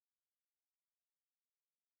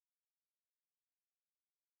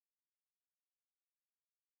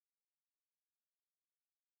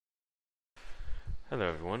Hello,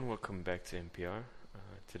 everyone. Welcome back to NPR.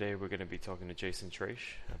 Today, we're going to be talking to Jason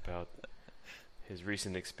Trash about his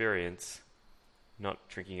recent experience not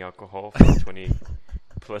drinking alcohol for 20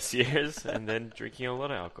 plus years and then drinking a lot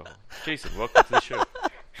of alcohol. Jason, welcome to the show.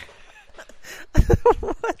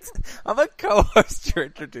 What? I'm a co-host. You're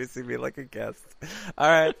introducing me like a guest. All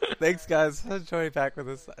right. Thanks, guys, for joining back with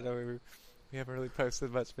us. I know we haven't really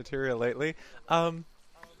posted much material lately.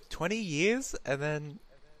 20 years, and then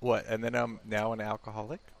what? And then I'm now an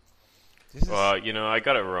alcoholic? Well, I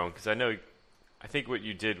got it wrong because I think what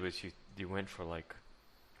you did was you went for like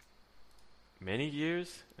many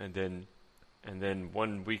years and then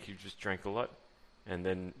 1 week you just drank a lot and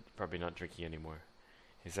then probably not drinking anymore.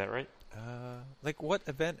 Is that right? Like what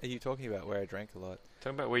event are you talking about where I drank a lot?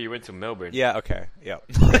 Talking about where you went to Melbourne. Yeah, okay. Yeah.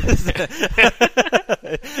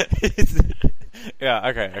 Yeah,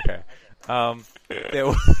 okay.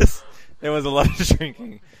 There was a lot of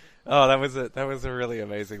drinking. Oh, that was a really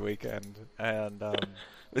amazing weekend. And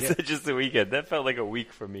Was that just a weekend? That felt like a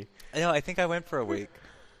week for me. I think I went for a week.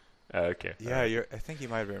 Oh, okay. Yeah, I think you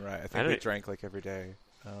might have been right. I think we drank like every day.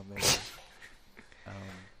 Maybe.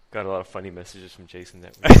 Got a lot of funny messages from Jason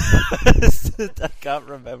that week. I can't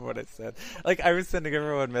remember what it said. Like, I was sending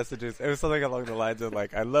everyone messages. It was something along the lines of,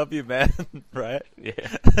 like, I love you, man, right?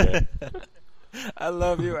 Yeah. I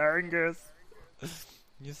love you, Angus.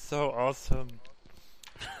 You're so awesome.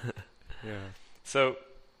 Yeah. So,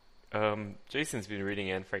 Jason's been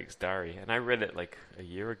reading Anne Frank's diary, and I read it like a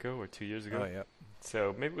year ago or 2 years ago. Oh, yeah.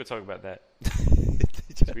 So maybe we'll talk about that.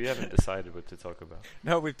 We haven't decided what to talk about.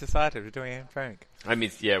 No, we've decided we're doing Anne Frank. I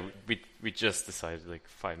mean, yeah, we just decided like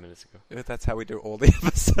 5 minutes ago. That's how we do all the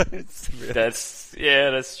episodes.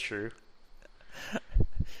 That's true.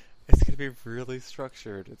 It's going to be really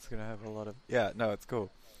structured. It's going to have a lot of... Yeah, no, it's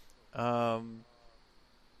cool. I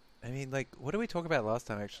mean, like, what did we talk about last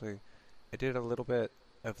time, actually? I did a little bit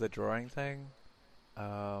of the drawing thing.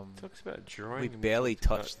 Talks about drawing. We barely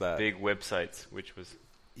touched that. Big websites, which was...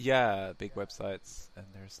 Yeah, big websites and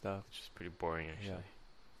their stuff. Which is pretty boring, actually.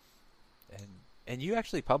 Yeah. And you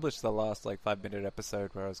actually published the last, like, 5-minute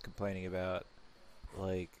episode where I was complaining about,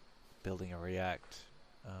 like, building a React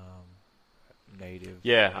native.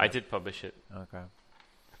 Yeah, I did publish it. Okay.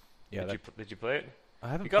 Yeah. Did you play it? I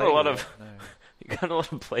haven't. You got a lot it of. No. You got a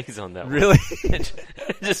lot of plays on that. Really? One. It's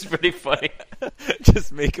just pretty funny.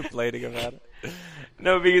 Just me complaining about it.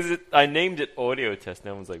 No, because I named it audio test. And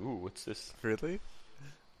everyone's like, "Ooh, what's this?" Really?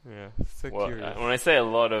 Yeah. So well, curious. When I say a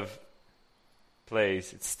lot of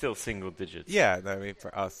plays, it's still single digits. Yeah, no, I mean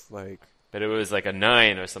for us, like. But it was like a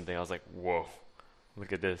 9 or something. I was like, "Whoa,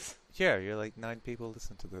 look at this." Yeah, you're like 9 people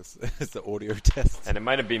listen to this. It's the audio test. And it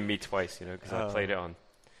might have been me twice, because I played it on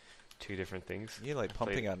 2 different things. You're like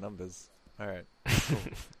pumping our numbers. All right.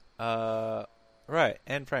 Cool. Right,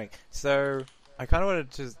 Anne Frank. So I kind of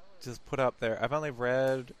wanted to just put up there. I've only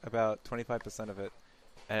read about 25% of it,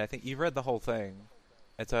 and I think you've read the whole thing.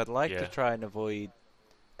 And so I'd like to try and avoid.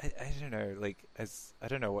 I don't know, like I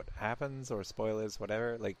don't know what happens or spoilers,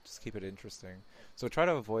 whatever. Like just keep it interesting. So try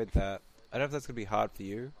to avoid that. I don't know if that's gonna be hard for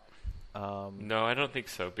you. No, I don't think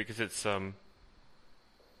so because it's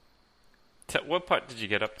what part did you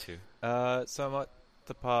get up to? So I'm at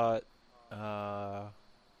the part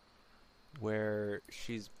where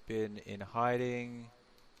she's been in hiding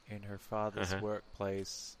in her father's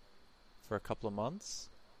workplace for a couple of months,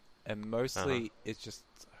 and mostly it's just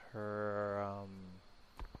her.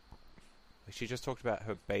 She just talked about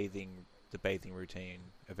her the bathing routine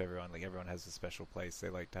of everyone. Like everyone has a special place they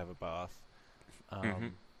like to have a bath.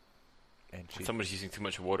 And someone's using too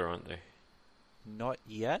much water, aren't they? Not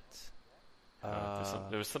yet.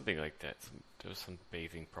 There was something like that. There was some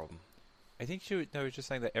bathing problem. I think she was just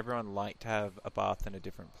saying that everyone liked to have a bath in a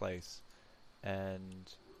different place,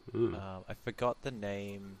 and I forgot the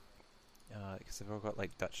name because they've all got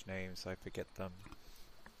like Dutch names, so I forget them.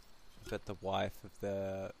 But the wife of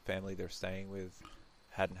the family they're staying with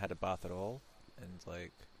hadn't had a bath at all, and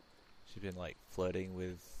like she'd been like flirting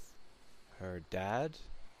with her dad,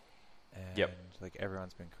 and like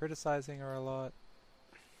everyone's been criticizing her a lot.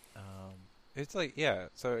 It's like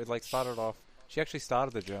so it like started off. She actually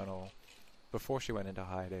started the journal before she went into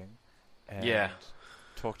hiding, and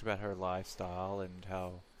talked about her lifestyle and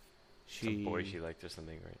how some boy she liked or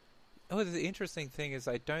something, right? Oh, the interesting thing is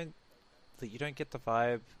you don't get the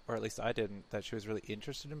vibe, or at least I didn't, that she was really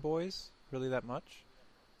interested in boys really that much.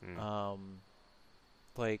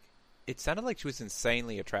 Like it sounded like she was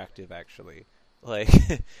insanely attractive, actually. Like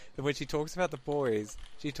when she talks about the boys,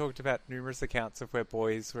 she talked about numerous accounts of where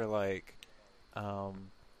boys were like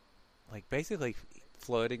basically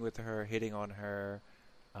flirting with her, hitting on her,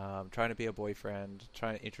 trying to be a boyfriend,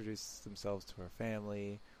 trying to introduce themselves to her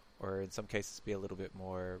family, or in some cases be a little bit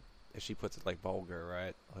more, as she puts it, like vulgar,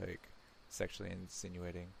 right? Like sexually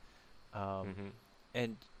insinuating.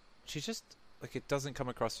 And she's just like, it doesn't come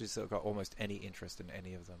across she's got almost any interest in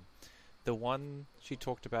any of them. The one she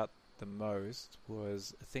talked about the most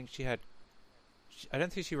was, I think she had, I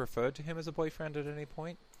don't think she referred to him as a boyfriend at any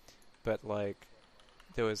point, but like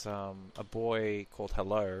there was a boy called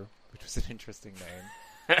Hello, which was an interesting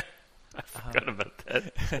name. I forgot about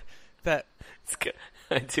that. That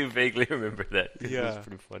I do vaguely remember that. It was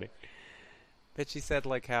pretty funny. But she said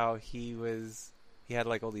like how he had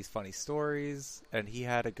like all these funny stories, and he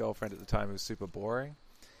had a girlfriend at the time who was super boring.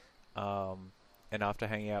 And after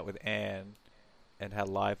hanging out with Anne and how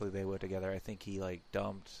lively they were together, I think he like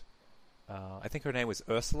dumped. I think her name was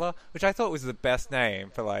Ursula, which I thought was the best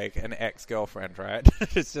name for like an ex-girlfriend, right?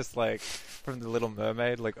 It's just like from The Little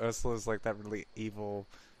Mermaid, like Ursula's like that really evil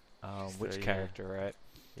witch character, right?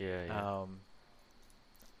 Yeah.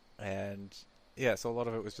 And yeah, so a lot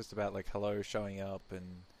of it was just about like Hello showing up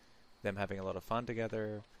and them having a lot of fun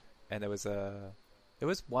together. And there was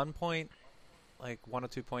one point, like 1 or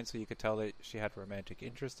 2 points where you could tell that she had romantic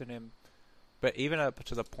interest in him. But even up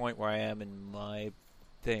to the point where I am in my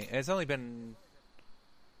thing, and it's only been,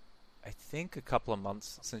 I think, a couple of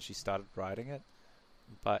months since she started writing it.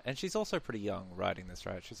 And she's also pretty young writing this,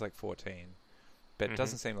 right? She's like 14. But it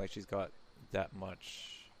doesn't seem like she's got that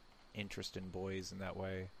much interest in boys in that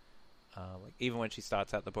way. Like even when she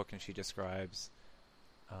starts out the book and she describes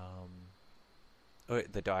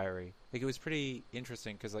the diary, like it was pretty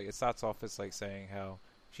interesting because like it starts off as like saying how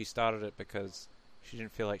she started it because she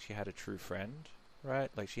didn't feel like she had a true friend,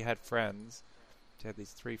 right? Like she had friends. She had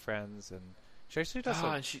these 3 friends, and she actually does.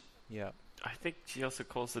 I think she also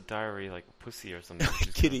calls the diary like pussy or something.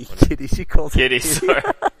 Kitty. She calls Kitty. It Sorry.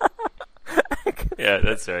 Yeah,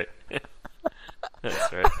 that's right.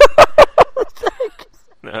 That's right.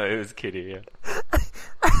 No, it was Kitty. Yeah.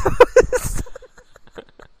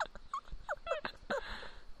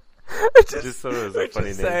 I just thought it was a funny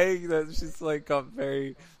name. Saying that she's like got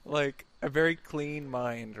very like a very clean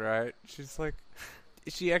mind, right? She's like,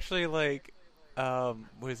 she actually like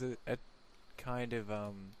was it a kind of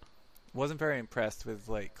wasn't very impressed with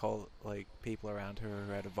like people around her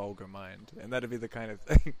who had a vulgar mind, and that'd be the kind of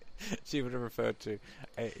thing she would have referred to.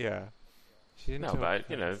 She didn't. No, but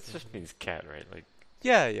it just means cat, right? Like.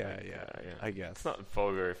 Yeah. I guess it's not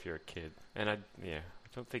vulgar if you're a kid, and I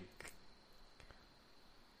don't think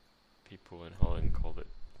people in Holland called it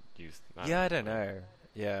used. I don't know.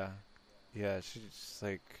 Yeah. She's just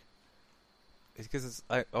like, it's because it's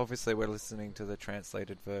obviously we're listening to the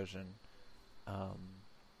translated version, but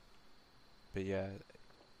yeah.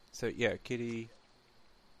 So yeah, Kitty.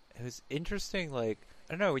 It was interesting. Like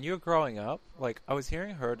I don't know, when you were growing up, like I was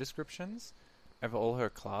hearing her descriptions of all her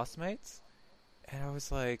classmates. And I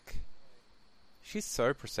was like, she's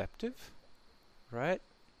so perceptive, right?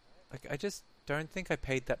 Like, I just don't think I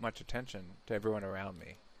paid that much attention to everyone around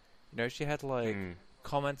me. You know, she had, like,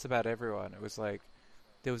 comments about everyone. It was like,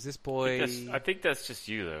 there was this boy... I think that's just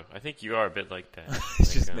you, though. I think you are a bit like that.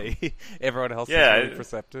 It's just me. Everyone else is really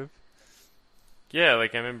perceptive. Yeah,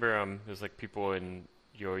 like, I remember there's, like, people in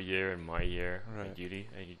your year and my year at uni,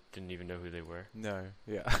 and you didn't even know who they were. No,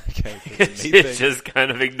 yeah, okay. It's just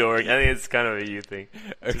kind of ignoring. I think it's kind of a you thing.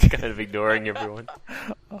 Okay. Just kind of ignoring everyone.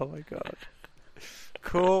 Oh my god.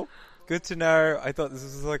 Cool. Good to know. I thought this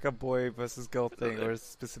was like a boy versus girl thing, where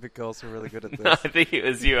specific girls were really good at this. No, I think it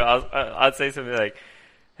was you. I'd say something like,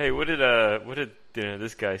 "Hey, what did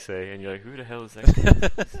this guy say?" And you're like, "Who the hell is that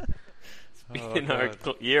guy?" It's been in our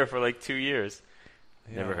year for like 2 years.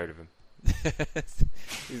 Yeah. Never heard of him.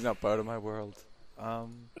 He's not part of my world.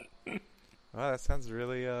 Wow, that sounds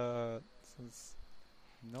really sounds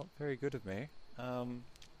not very good of me. No,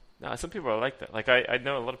 some people are like that. Like I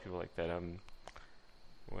know a lot of people like that. I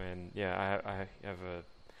have a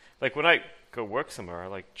like when I go work somewhere, I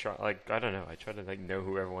I don't know, I try to like know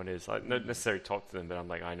who everyone is. I not necessarily talk to them, but I'm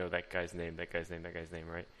like, I know that guy's name,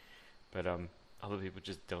 right? But other people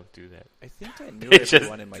just don't do that. I think I knew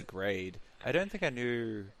everyone in my grade. I don't think I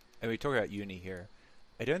knew. And we talk about uni here.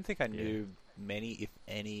 I don't think I knew many, if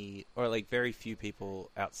any, or like very few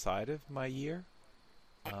people outside of my year.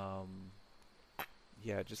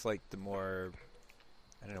 Just like the more,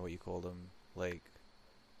 I don't know what you call them, like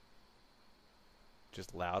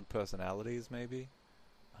just loud personalities, maybe.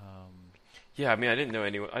 Yeah, I mean, I didn't know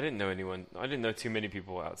anyone. I didn't know too many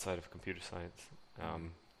people outside of computer science.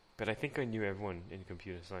 But I think I knew everyone in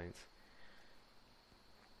computer science.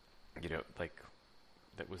 You know, like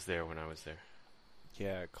that was there when I was there.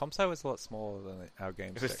 Yeah, ComSci was a lot smaller than our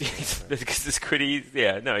game It was section. So. because it's pretty easy.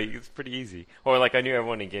 Yeah, no, it's pretty easy. Or like I knew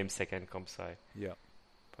everyone in GameSec and ComSci, Yeah.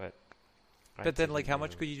 but But then, like, didn't how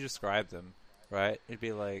much know. could you describe them, right? It'd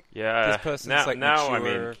be like, Yeah, this person's like now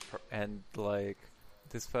mature, I mean, and like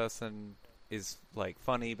this person is like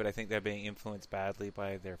funny, but I think they're being influenced badly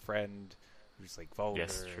by their friend, who's like vulgar.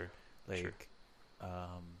 yes, true. Like, True.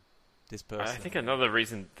 this person. I think another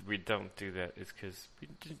reason we don't do that is because we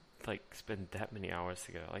didn't like spend that many hours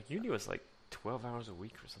together. Like uni was like 12 hours a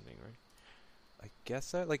week or something, right? I guess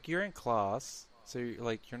so. Like, you're in class, so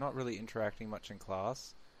you're not really interacting much in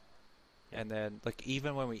class. Yeah. And then, like,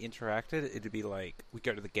 even when we interacted, it'd be like we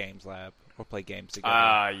go to the games lab or play games together.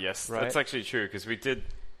 Ah, yes, right? that's actually true because we did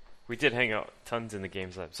hang out tons in the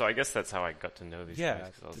games lab. So I guess that's how I got to know these Yeah,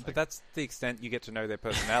 guys. 'Cause I was but like, that's the extent you get to know their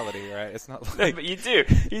personality, right? It's not no, like but you do.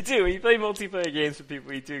 When you play multiplayer games with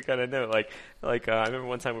people, you do kind of know. Like I remember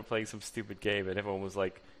one time we were playing some stupid game and everyone was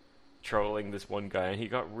like trolling this one guy and he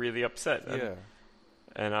got really upset. And, yeah.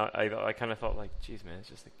 And I kind of thought like, geez, man, it's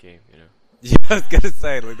just a game, you know. Yeah, I was gonna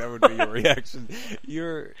say like that would be your reaction.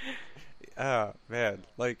 Man,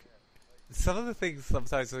 like some of the things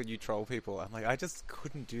sometimes when you troll people, I'm like, I just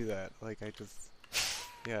couldn't do that. Like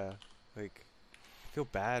yeah, like I feel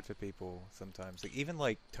bad for people sometimes. Like even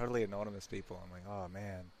like totally anonymous people, I'm like, oh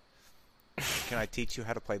man, can I teach you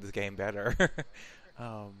how to play this game better?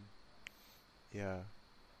 Yeah,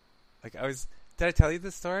 like Did I tell you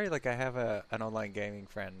this story? Like I have an online gaming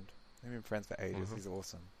friend. We've been friends for ages. Mm-hmm. He's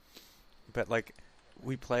awesome. But like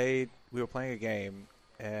we were playing a game,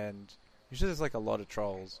 and usually there's like a lot of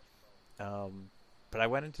trolls. But I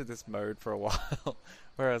went into this mode for a while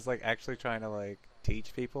where I was like actually trying to like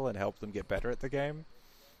teach people and help them get better at the game,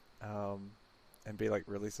 and be like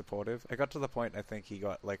really supportive. I got to the point I think he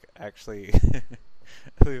got like actually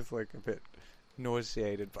he was like a bit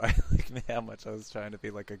nauseated by like how much I was trying to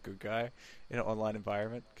be like a good guy in an online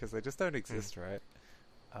environment because they just don't exist, right?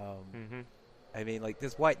 Mm-hmm. I mean, like,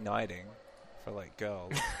 there's white knighting for, like,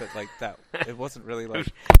 girls, but, like, that, it wasn't really, like...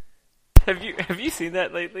 Have you seen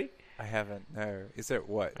that lately? I haven't, no. Is there,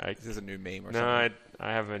 what? Is this a new meme or no, something? No,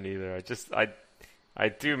 I haven't either. I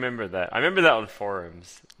do remember that. I remember that on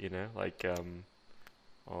forums, you know, like,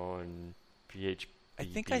 on PHP I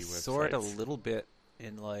think I saw it a little bit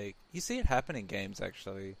in, like... You see it happen in games,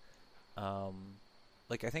 actually.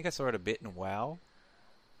 Like, I think I saw it a bit in WoW,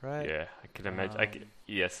 right? Yeah, I can imagine.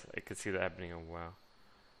 Yes, I could see that happening on WoW.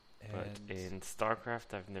 But in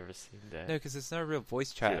StarCraft, I've never seen that. No, because there's no real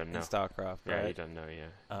voice chat in StarCraft, right? Yeah, you don't know,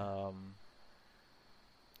 yeah.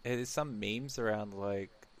 There's some memes around,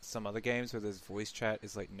 like, some other games where there's voice chat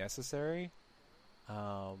is, like, necessary.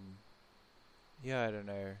 Yeah, I don't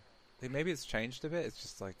know. Like, maybe it's changed a bit. It's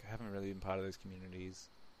just, like, I haven't really been part of those communities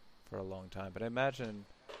for a long time. But I imagine,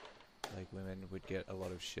 like, women would get a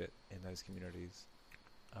lot of shit in those communities.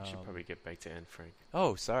 We should probably get back to Anne Frank.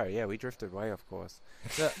 Oh, sorry. Yeah, we drifted way off course.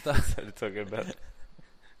 Started talking about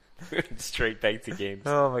straight back to games.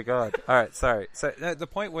 Oh my god! All right, sorry. So the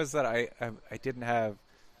point was that I didn't have.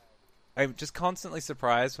 I'm just constantly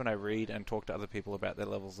surprised when I read and talk to other people about their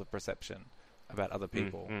levels of perception about other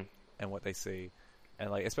people and what they see, and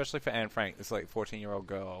like especially for Anne Frank, this like 14-year-old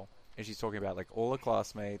girl, and she's talking about like all her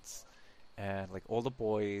classmates and like all the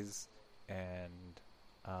boys and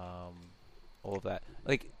all of that.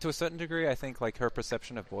 Like, to a certain degree, I think, like, her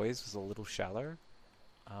perception of boys was a little shallow.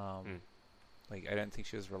 Like, I don't think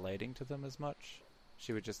she was relating to them as much.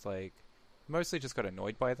 She would just, like, mostly just got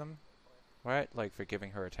annoyed by them, right? Like, for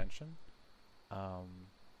giving her attention.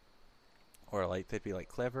 Or, like, they'd be, like,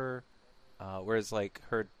 clever. Whereas, like,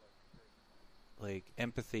 her, like,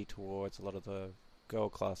 empathy towards a lot of the girl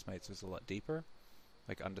classmates was a lot deeper.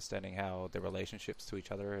 Like, understanding how their relationships to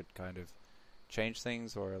each other had kind of change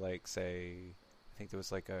things, or like say I think there was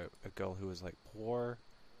like a girl who was like poor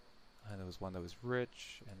and there was one that was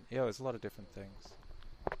rich, and yeah, it was a lot of different things.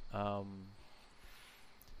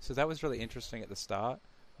 So that was really interesting at the start.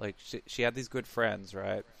 Like she had these good friends,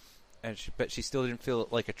 right? And but she still didn't feel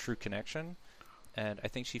like a true connection. And I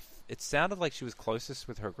think it sounded like she was closest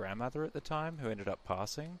with her grandmother at the time, who ended up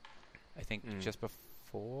passing. I think just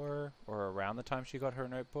before or around the time she got her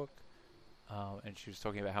notebook. And she was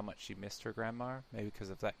talking about how much she missed her grandma, maybe because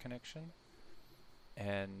of that connection.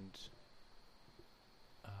 And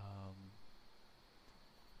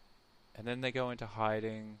then they go into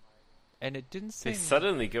hiding, and it didn't seem... They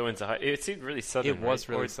suddenly go into hiding. It seemed really sudden, It was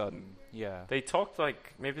right? really sudden, yeah. They talked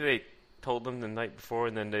like... Maybe they told them the night before,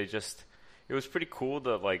 and then they just... It was pretty cool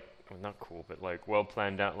that, like... Well, not cool, but, like, well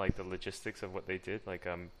planned out, like, the logistics of what they did. Like,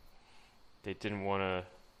 they didn't want to...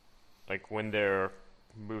 Like, when they're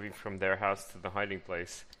moving from their house to the hiding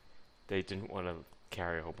place, they didn't want to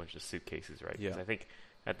carry a whole bunch of suitcases, right? Yeah. 'Cause I think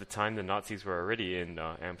at the time the Nazis were already in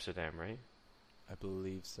Amsterdam, right? I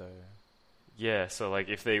believe so. Yeah, so like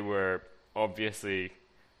if they were obviously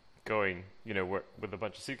going, with a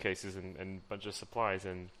bunch of suitcases and a bunch of supplies,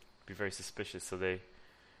 and be very suspicious. So they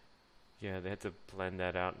had to plan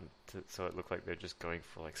that out so it looked like they're just going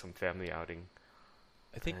for like some family outing.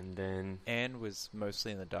 I think and then Anne was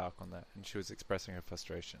mostly in the dark on that, and she was expressing her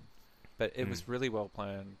frustration. But it was really well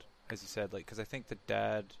planned, as you said, like, because I think the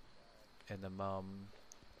dad and the mum,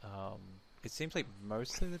 it seems like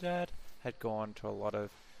mostly the dad had gone to a lot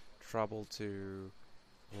of trouble to,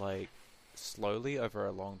 like, slowly over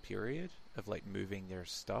a long period of, like, moving their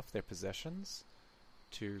stuff, their possessions,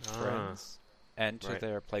 to friends and to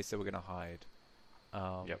their place they were going to hide.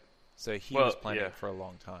 Yep. So he was planning it for a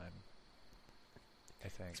long time, I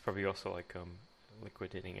think. It's probably also like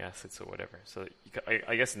liquidating assets or whatever. So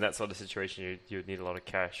I guess in that sort of situation, you would need a lot of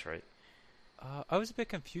cash, right? I was a bit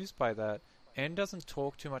confused by that. Anne doesn't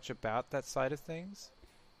talk too much about that side of things.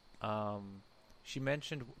 She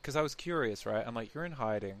mentioned, because I was curious, right? I'm like, you're in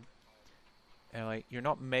hiding, and like you're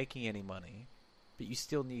not making any money, but you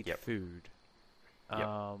still need food,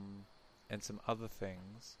 and some other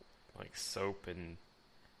things like soap and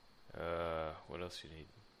what else you need?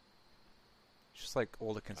 Just like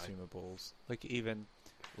all the consumables. Like even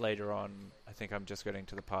later on, I think I'm just getting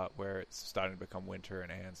to the part where it's starting to become winter,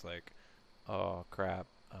 and Anne's like, "Oh crap,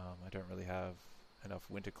 I don't really have enough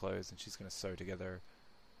winter clothes," and she's gonna sew together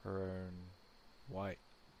her own white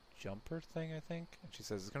jumper thing, I think. And she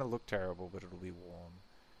says it's gonna look terrible, but it'll be warm.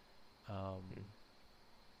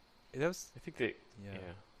 That was, I think they, yeah.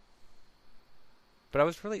 But there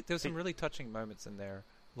was some really touching moments in there,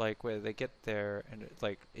 like where they get there and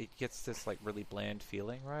it gets this like really bland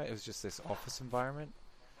feeling, right? It was just this office environment,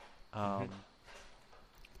 and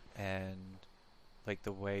like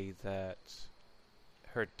the way that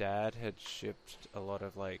her dad had shipped a lot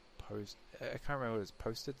of like I can't remember what it was,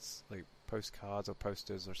 Post-its, like postcards or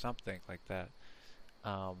posters or something like that,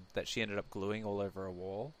 that she ended up gluing all over a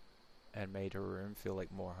wall and made her room feel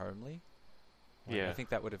like more homely. Like, I think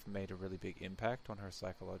that would have made a really big impact on her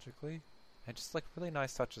psychologically. And just like really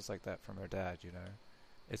nice touches like that from her dad, you know.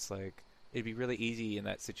 It's like it'd be really easy in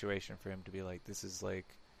that situation for him to be like, this is like,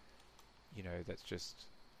 you know, that's just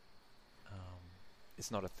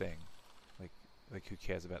it's not a thing. Like who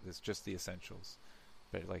cares about this? Just the essentials.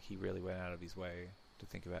 But like he really went out of his way to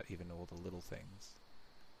think about even all the little things.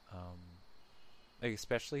 Like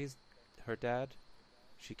especially her dad,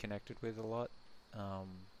 she connected with a lot.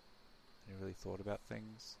 And really thought about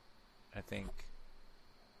things. I think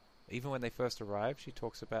even when they first arrived, she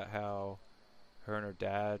talks about how her and her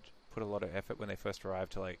dad put a lot of effort when they first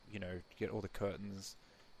arrived to, like, you know, get all the curtains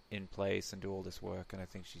in place and do all this work. And I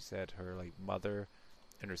think she said her like mother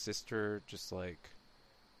and her sister just like,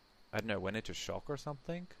 I don't know, went into shock or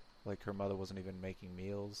something. Like her mother wasn't even making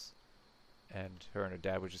meals, and her and her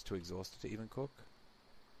dad were just too exhausted to even cook.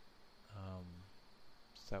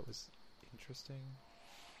 So that was interesting.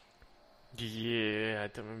 Yeah, I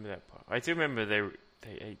don't remember that part. I do remember they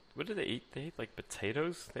ate. What did they eat? They ate like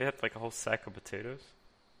potatoes. They had like a whole sack of potatoes.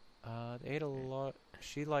 They ate a lot.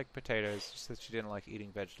 She liked potatoes. She said she didn't like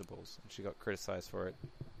eating vegetables, and she got criticized for it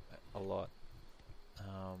a lot.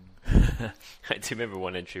 I do remember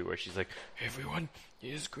one entry where she's like, "Everyone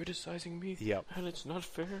is criticizing me. Yep. And it's not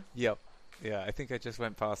fair." Yep. Yeah, I think I just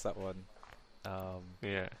went past that one.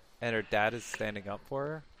 Yeah. And her dad is standing up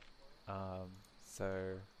for her.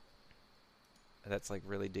 So that's like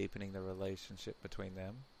really deepening the relationship between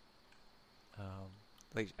them.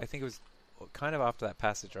 Like I think it was kind of after that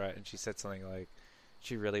passage, right? And she said something like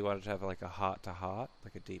she really wanted to have like a heart-to-heart,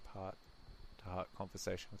 like a deep heart-to-heart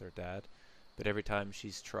conversation with her dad. But every time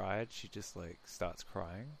she's tried, she just like starts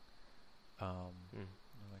crying. I'm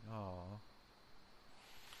like, oh.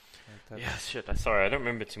 Like yeah, shit. Sorry, I don't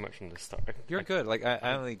remember too much from the start. You're good. Like I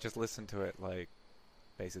only just listened to it like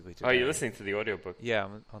basically today. Oh, you're listening to the audiobook? Yeah,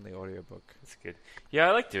 I'm on the audiobook. That's good. Yeah,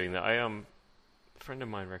 I like doing that. A friend of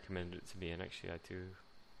mine recommended it to me, and actually I do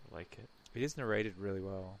like it. It is narrated really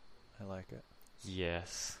well. I like it.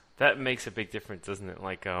 Yes. That makes a big difference, doesn't it?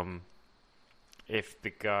 Like, if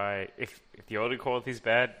the audio quality is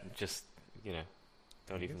bad, just,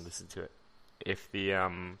 don't even listen to it. If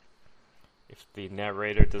the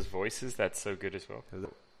narrator does voices, that's so good as well.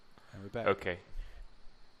 Hello. And we're back. Okay.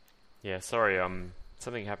 Yeah, sorry,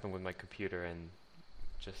 something happened with my computer and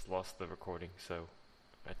just lost the recording, so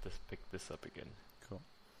I had to pick this up again. Cool.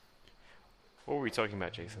 What were we talking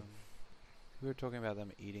about, Jason? We were talking about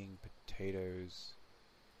them eating potatoes.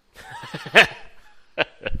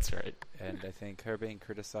 That's right. And I think her being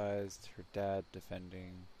criticized, her dad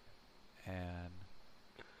defending, and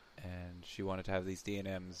and she wanted to have these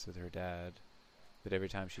D&Ms with her dad, but every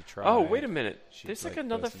time she tried... Oh, wait a minute. There's like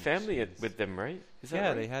another family with them, right? Is that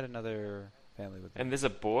right? They had another family with them. And there's a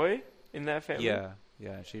boy in that family? Yeah,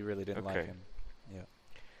 and she really didn't like him. Yeah.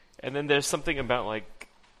 And then there's something about, like,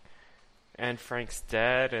 Anne Frank's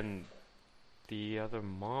dad and the other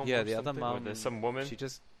mom. Yeah, the other mom. There's some woman. She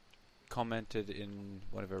just commented in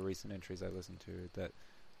one of her recent entries I listened to that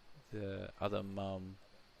the other mom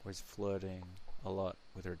was flirting a lot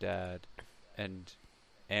with her dad, and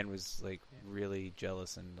Anne was like really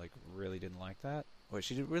jealous and like really didn't like that. Well,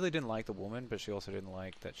 she really didn't like the woman, but she also didn't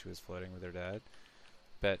like that she was flirting with her dad.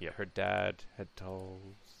 But her dad had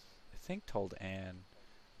told Anne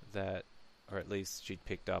that, or at least she'd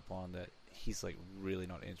picked up on that, he's like really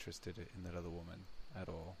not interested in that other woman at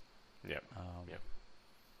all.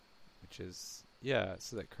 Which is,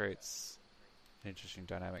 so that creates an interesting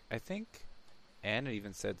dynamic. I think Anne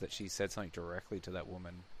even said that she said something directly to that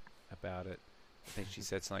woman about it. I think she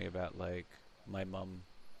said something about like, my mum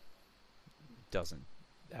doesn't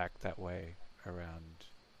act that way around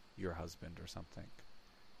your husband or something.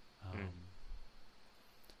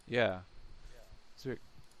 So,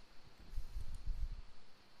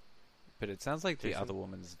 but it sounds like Jason? the other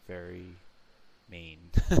woman's very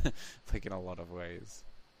mean, like in a lot of ways.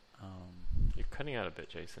 You're cutting out a bit,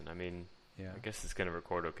 Jason. I mean, I guess it's going to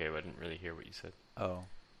record okay, but I didn't really hear what you said. Oh,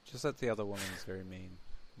 just that the other woman is very mean,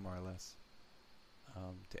 more or less.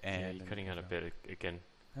 To Anne. Yeah, you're cutting out a bit again.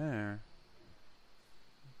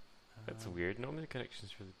 That's weird. Normally the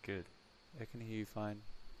connection's really good. I can hear you fine.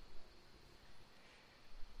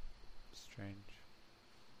 Strange.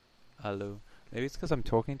 Hello. Maybe it's because I'm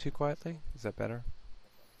talking too quietly. Is that better?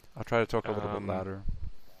 I'll try to talk a little bit louder.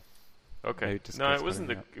 Okay. No, it wasn't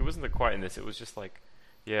the quietness. It was just like,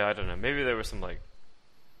 I don't know. Maybe there was some like,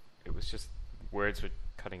 it was just words were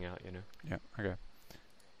cutting out, you know. Yeah. Okay.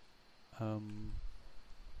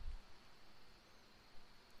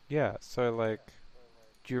 So like,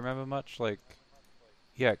 do you remember much? Like,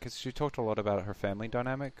 because she talked a lot about her family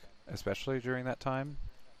dynamic, especially during that time.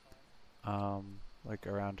 Like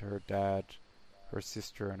around her dad, her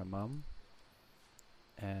sister, and a mum,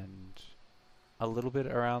 and a little bit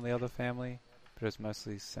around the other family, but it was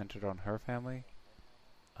mostly centered on her family.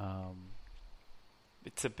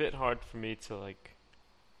 It's a bit hard for me to like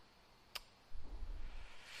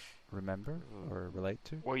remember or relate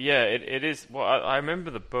to. Well, yeah, it is. Well, I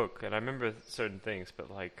remember the book and I remember certain things,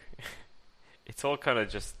 but like, it's all kind of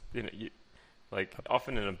just like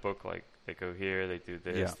often in a book, like they go here, they do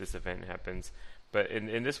this, this event happens. But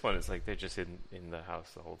in this one, it's like they're just in the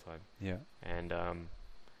house the whole time. Yeah. And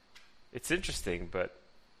it's interesting, but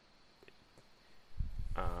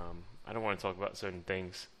I don't want to talk about certain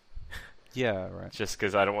things. Yeah, right. Just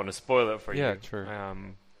because I don't want to spoil it for you. Yeah, true.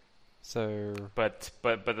 But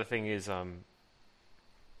the thing is, not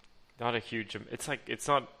a huge. It's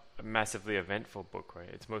not a massively eventful book, right?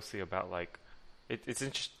 It's mostly about like, it's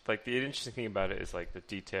interesting. Like the interesting thing about it is like the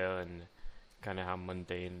detail and kind of how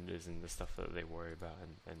mundane it is and the stuff that they worry about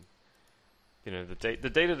and you know the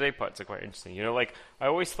day-to-day parts are quite interesting. You know, like I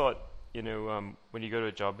always thought, you know, when you go to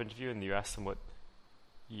a job interview and you ask them what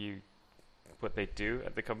they do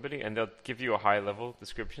at the company, and they'll give you a high-level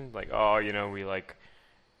description, like, oh, you know, we like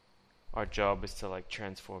our job is to like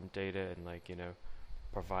transform data and like, you know,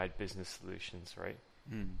 provide business solutions, right?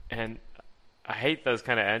 And I hate those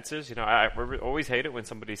kind of answers. You know, I always hate it when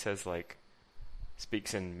somebody says like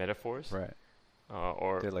speaks in metaphors, right?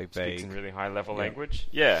 Or like speaks vague. in really high-level language.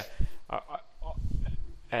 Yeah.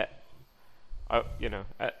 You know,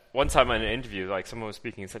 at one time in an interview, like someone was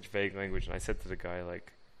speaking in such vague language, and I said to the guy,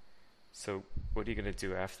 like, "So, what are you gonna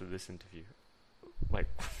do after this interview? Like,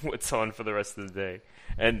 what's on for the rest of the day?"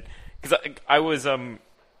 And because I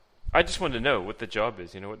just wanted to know what the job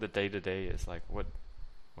is. You know, what the day-to-day is like. What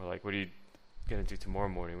are you gonna do tomorrow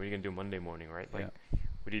morning? What are you gonna do Monday morning? Right? Like,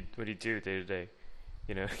 what do you do day to day?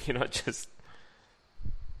 You know, you're not just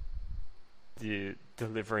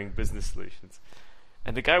delivering business solutions.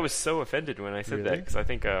 And the guy was so offended when I said that, because I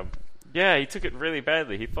think, he took it really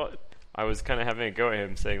badly. He thought I was kind of having a go at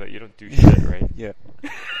him, saying like, you don't do shit, right? Yeah.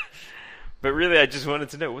 But really, I just wanted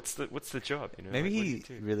to know what's the job. You know, maybe like,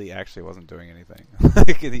 he really actually wasn't doing anything.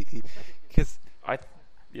 Because I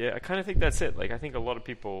kind of think that's it. Like, I think a lot of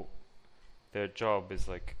people, their job is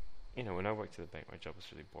like, you know, when I worked at the bank, my job was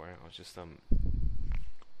really boring. I was just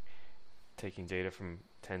taking data from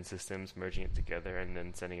 10 systems, merging it together, and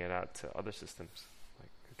then sending it out to other systems. Like,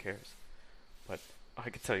 who cares? But I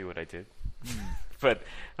could tell you what I did. But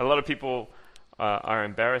a lot of people are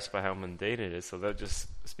embarrassed by how mundane it is, so they'll just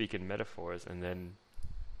speak in metaphors and then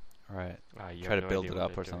try to build it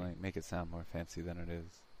up or something, make it sound more fancy than it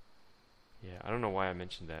is. Yeah, I don't know why I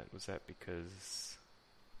mentioned that. Was that because...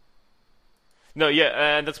 No,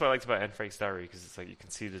 yeah, and that's what I liked about Anne Frank's diary, because it's like you can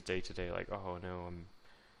see the day-to-day, like, oh no, I'm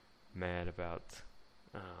mad about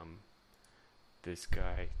this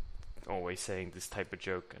guy always saying this type of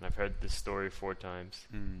joke, and I've heard this story 4 times.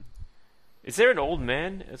 Is there an old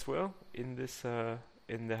man as well in this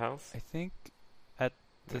in the house? I think at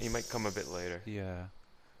He might come a bit later. Yeah.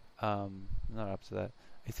 Not up to that.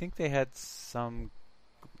 I think they had some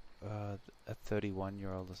a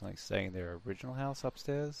 31-year-old or something staying in their original house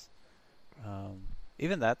upstairs.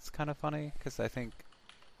 Even that's kind of funny because I think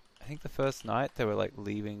the first night they were like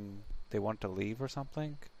leaving. They wanted to leave or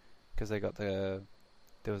something because they got there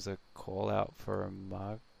was a call out for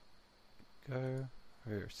Margot, her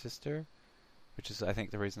sister, which is I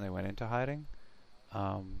think the reason they went into hiding.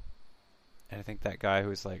 And I think that guy who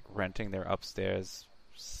was like renting their upstairs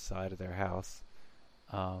side of their house,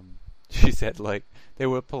 she said like they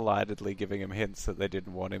were politely giving him hints that they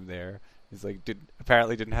didn't want him there. He's like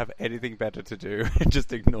apparently didn't have anything better to do and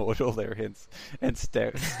just ignored all their hints and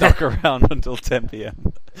stuck around until 10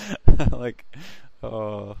 p.m. Like,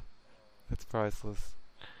 oh, that's priceless.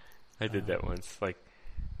 I did that once. Like,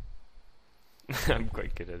 I'm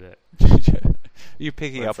quite good at it. You're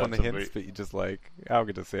picking up on the hints, but you just like, I'm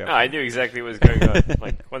going to say. No, I knew exactly what was going on.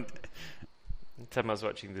 Like one time I was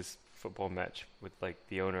watching this football match with like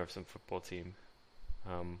the owner of some football team,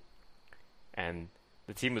 and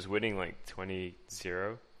the team was winning like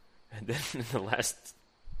 20-0, and then in the last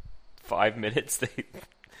 5 minutes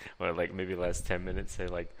or like maybe last 10 minutes they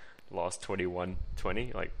like lost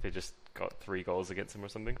 21-20. Like they just got 3 goals against them or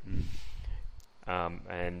something.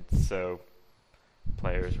 And so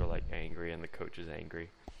players were like angry and the coach was angry.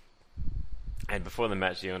 And before the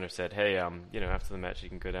match, the owner said, "Hey, after the match, you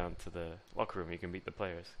can go down to the locker room. You can meet the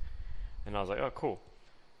players." And I was like, "Oh, cool."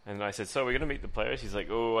 And I said, "So we're gonna meet the players?" He's like,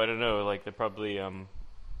 "Oh, I don't know. Like they're probably not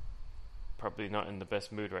in the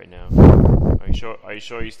best mood right now. Are you sure? Are you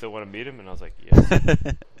sure you still want to meet him?" And I was like,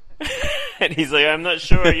 "Yes." And he's like, "I'm not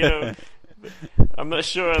sure. I'm not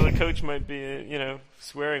sure. The coach might be,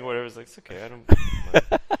 swearing or whatever." It's like, "It's okay. I don't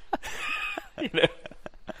mind."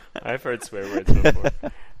 I've heard swear words before.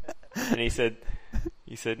 And he said,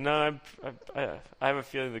 "No, I have a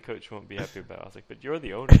feeling the coach won't be happy about it." I was like, "But you're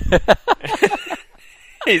the owner."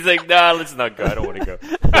 He's like, "Nah, let's not go. I don't want to go."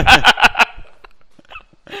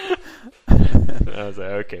 I was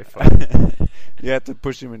like, "Okay, fine." You had to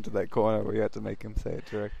push him into that corner where you had to make him say it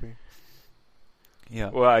directly.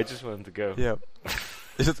 Yeah. Well, I just wanted to go. Yeah.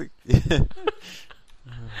 It's just like, yeah.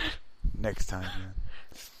 Next time, man.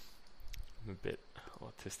 I'm a bit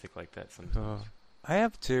autistic like that sometimes. I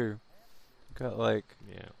have too. Got like,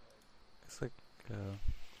 yeah. It's like a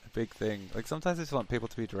big thing. Like sometimes I just want people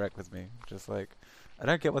to be direct with me. Just like, I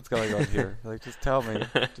don't get what's going on here. Like, just tell me.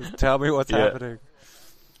 Just tell me what's happening.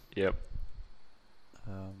 Yep.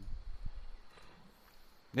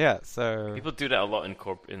 Yeah. So people do that a lot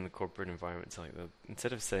in the corporate environment. It's like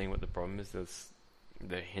instead of saying what the problem is,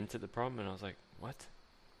 they hint at the problem, and I was like, what?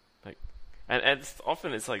 Like, and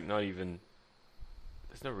often it's like not even.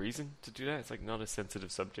 There's no reason to do that. It's like not a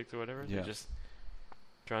sensitive subject or whatever. Yeah. They're just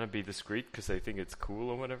trying to be discreet because they think it's cool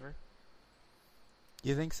or whatever.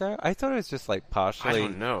 You think so? I thought it was just like partially. I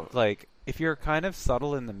don't know. Like if you're kind of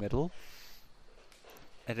subtle in the middle,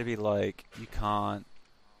 it'd be like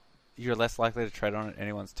you're less likely to tread on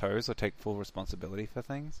anyone's toes or take full responsibility for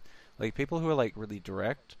things. Like people who are like really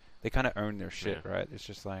direct, they kind of own their shit, right? It's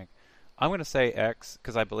just like, I'm going to say X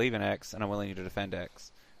because I believe in X and I'm willing to defend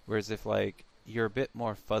X. Whereas if like you're a bit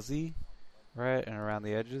more fuzzy, right, and around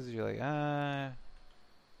the edges, you're like,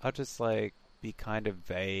 I'll just like be kind of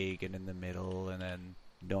vague and in the middle, and then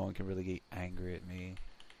no one can really get angry at me.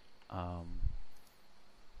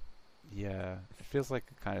 Yeah, it feels like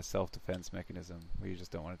a kind of self-defense mechanism where you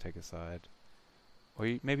just don't want to take a side, or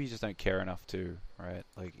maybe you just don't care enough to, right?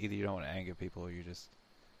 Like either you don't want to anger people, or you just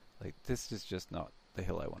like, this is just not the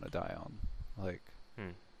hill I want to die on. Like,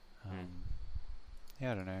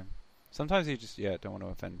 yeah, I don't know. Sometimes you just don't want to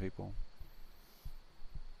offend people.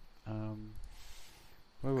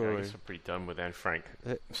 Where were we? I guess we're pretty done with Anne Frank.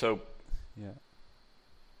 So,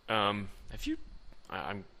 have you?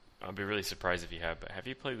 I'll be really surprised if you have. But have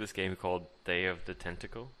you played this game called Day of the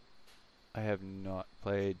Tentacle? I have not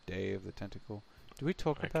played Day of the Tentacle. Did we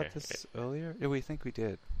talk about this earlier? Yeah, we think we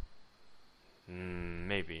did.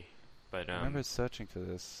 Maybe, but I remember searching for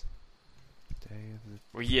this. Day of the.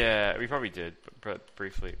 Well, yeah, we probably did, but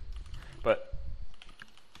briefly. But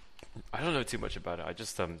I don't know too much about it. I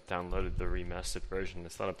just downloaded the remastered version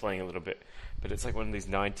and started playing a little bit. But it's like one of these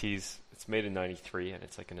 90s. It's made in 93, and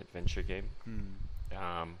it's like an adventure game.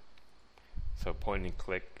 So point and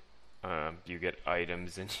click, you get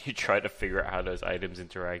items and you try to figure out how those items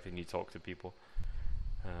interact and you talk to people.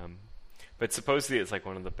 But supposedly it's like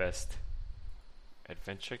one of the best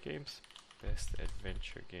adventure games.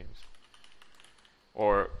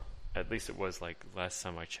 Or at least it was like last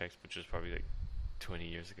time I checked, which was probably like 20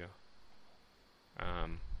 years ago.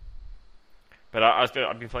 But I've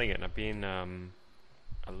been playing it and I've been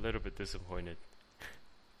a little bit disappointed.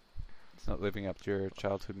 It's not living up to your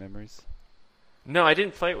childhood memories. No, I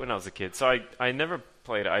didn't play it when I was a kid, so I never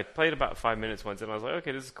played it. I played about 5 minutes once and I was like,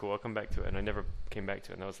 okay, this is cool, I'll come back to it. And I never came back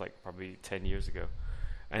to it, and that was like probably 10 years ago.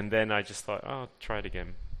 And then I just thought, oh, I'll try it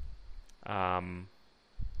again.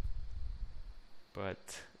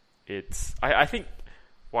 But it's... I think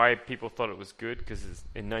why people thought it was good, because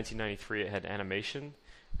in 1993 it had animation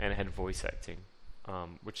and it had voice acting,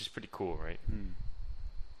 which is pretty cool, right?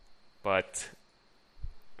 But...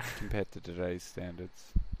 compared to today's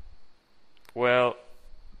standards. Well,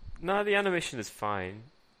 no, the animation is fine.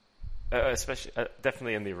 Especially,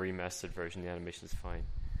 definitely in the remastered version, the animation is fine.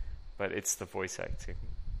 But it's the voice acting.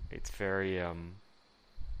 It's very, I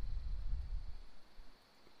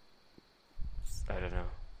don't know.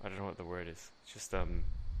 I don't know what the word is. It's just,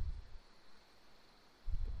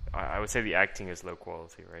 I would say the acting is low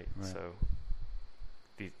quality, right? So,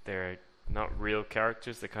 they're not real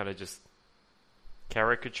characters. They're kind of just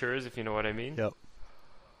caricatures, if you know what I mean. Yep.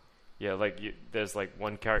 Yeah, like there's like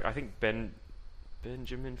one character. I think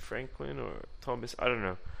Benjamin Franklin or Thomas. I don't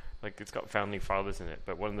know. Like it's got founding fathers in it,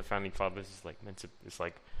 but one of the founding fathers is like is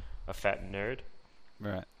like a fat nerd.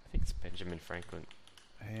 Right. I think it's Benjamin Franklin.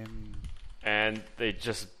 And they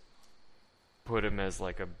just put him as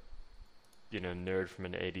like a nerd from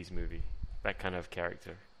an 80s movie, that kind of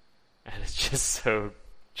character, and it's just so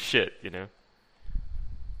shit,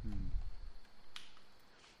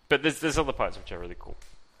 But there's other parts which are really cool.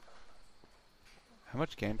 How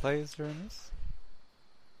much gameplay is there in this?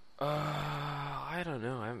 I don't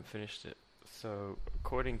know. I haven't finished it. So,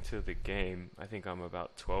 according to the game, I think I'm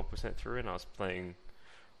about 12% through, and I probably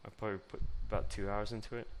put about 2 hours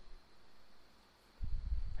into it.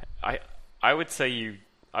 I would say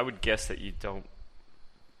I would guess that you don't.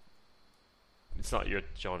 It's not your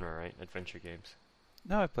genre, right? Adventure games.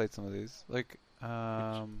 No, I've played some of these. Like,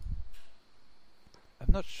 I'm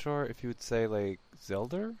not sure if you would say like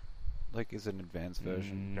Zelda. Like, is it an advanced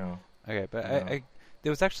version? No. Okay, but No.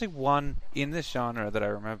 there was actually one in this genre that I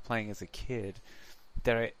remember playing as a kid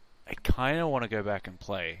that I kind of want to go back and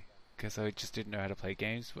play, because I just didn't know how to play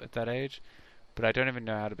games at that age, but I don't even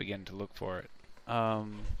know how to begin to look for it.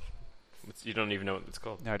 You don't even know what it's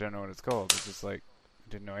called? No, I don't know what it's called. It's just like,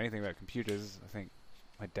 I didn't know anything about computers. I think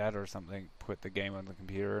my dad or something put the game on the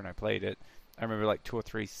computer and I played it. I remember like 2 or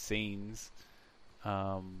 3 scenes.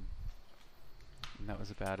 And that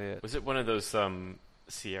was about it. Was it one of those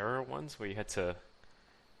Sierra ones where you had to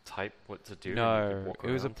type what to do? No,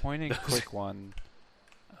 it was a point and click one.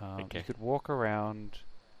 Okay. You could walk around,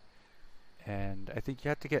 and I think you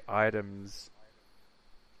had to get items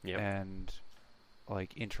and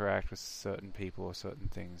like interact with certain people or certain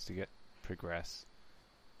things to get progress.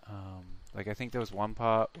 Like I think there was one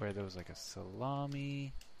part where there was like a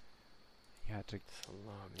salami. You had to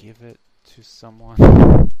give it to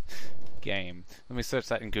someone. Game. Let me search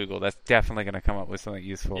that in Google. That's definitely going to come up with something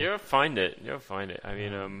useful. You'll find it. I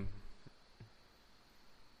mean,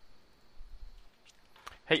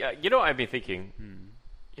 hey, you know what I've been thinking?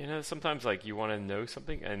 Sometimes like you want to know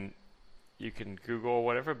something and you can Google or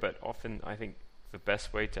whatever, but often I think the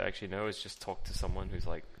best way to actually know is just talk to someone who's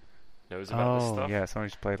like knows about this stuff. Oh, yeah, someone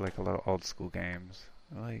who's played like a lot of old school games.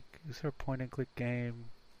 Like, is there a point and click game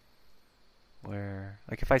where,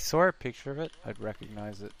 like, if I saw a picture of it, I'd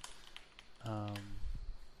recognize it.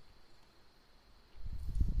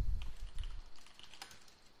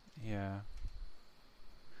 Yeah.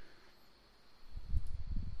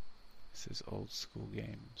 This is old school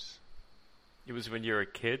games. It was when you were a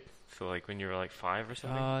kid, so like when you were like 5 or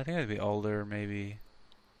something? I think I'd be older, maybe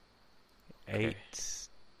 8 Okay.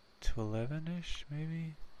 to 11-ish,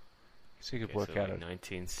 maybe. So you could work so out like it.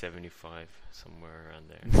 1975, somewhere around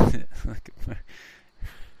there.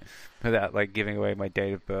 Without like giving away my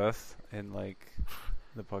date of birth in like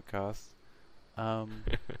the podcast. Yeah,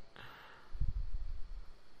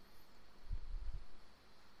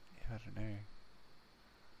 I don't know.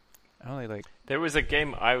 I only like. There was a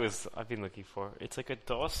game I've been looking for. It's like a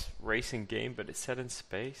DOS racing game, but it's set in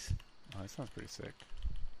space. Oh, that sounds pretty sick.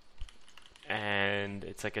 And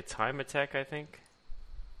it's like a time attack, I think.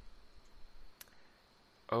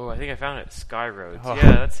 Oh, I think I found it. Sky Roads. Oh.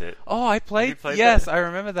 Yeah, that's it. Oh, I played. played Yes, that? I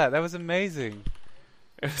remember that. That was amazing.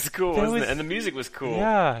 It was cool, There wasn't was- it? And the music was cool.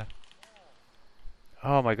 Yeah.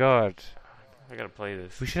 Oh my god. I gotta play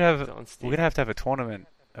this. We should have. Is it on Steam? We're gonna have to have a tournament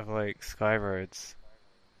of like Sky Roads.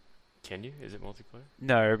 Can you? Is it multiplayer?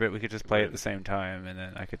 No, but we could just play at the same time, and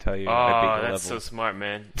then I could tell you. Oh, I beat the that's so level. smart,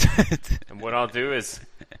 man. And what I'll do is,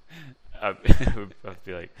 I'll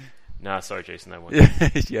be like, "Nah, sorry, Jason, I won."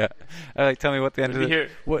 Yeah. Tell me what the end of the.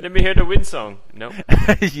 What? Let me hear the win song. Nope.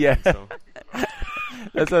 Yeah. Win song.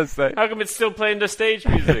 That's what I'm saying. How come it's still playing the stage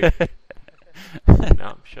music?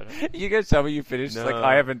 No, shut up. You guys tell me you finished. No. Like,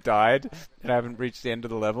 I haven't died, and I haven't reached the end of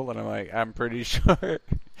the level, and I'm like, I'm pretty sure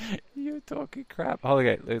you're talking crap. Oh,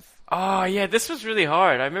 okay, let's. Oh, yeah, this was really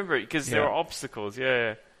hard. I remember it because there Yeah. were obstacles.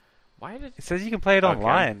 Yeah. Why did It says you can play it Okay.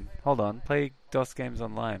 online. Hold on. Play DOS games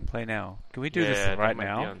online. Play now. Can we do this that right might be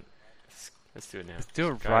now? on- Let's do it now. Let's do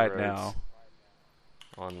it Sky right Roads now.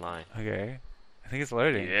 Online. Okay. I think it's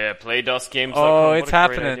loading. Yeah, play DOSGames.com. Oh, What it's a great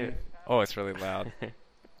happening. idea. Oh, it's really loud.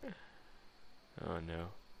 Oh no.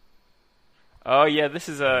 Oh yeah, this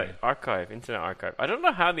is a archive, Internet Archive. I don't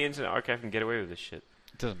know how the Internet Archive can get away with this shit.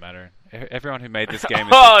 It doesn't matter. Everyone who made this game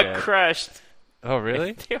is Oh, it dead. crashed. Oh,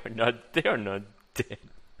 really? They are not dead.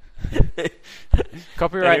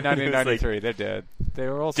 Copyright It was 1993. They're dead. They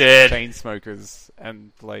were all Dead. chain smokers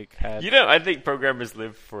and like had. You know, I think programmers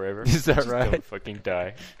live forever. Is that Just right? Don't fucking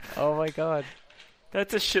die. Oh my god.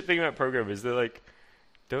 That's a shit thing about programmers. They're like,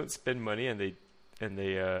 don't spend money and they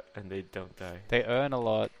don't die. They earn a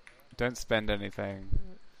lot. Don't spend anything.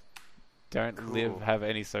 Don't Cool. have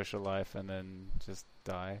any social life, and then just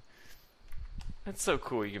die. That's so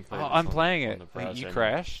cool. You can play. Oh, this I'm on- playing on it. the Wait, browser you now.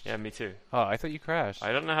 crashed? Yeah, me too. Oh, I thought you crashed.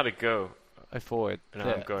 I don't know how to go. Forward. No,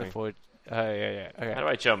 I'm going. The forward. Yeah. Okay. How do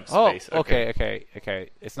I jump? Oh, Space. okay.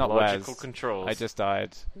 It's not Logical WAS. controls. I just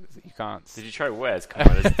died. You can't. Did you try WAS? Come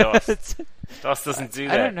on, it's DOS. DOS doesn't do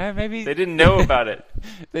that. I don't know. Maybe They didn't know about it.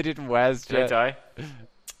 they didn't WAS Did I yet. die?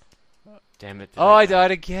 Damn it. Did Oh, I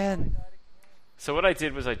died again. So what I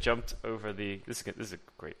did was I jumped over the... This is a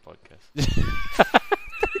great podcast.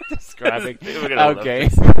 Describing We're gonna our love game.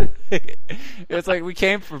 this. It's like we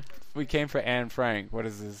came for Anne Frank. What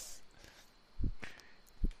is this?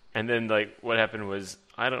 And then, like, what happened was...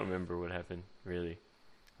 I don't remember what happened, really.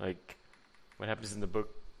 Like, what happens in the book,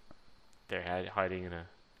 they're hiding in a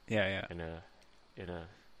Yeah. in a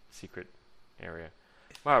secret area.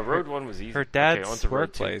 Wow, Road 1 was easy. Her Okay, dad's on to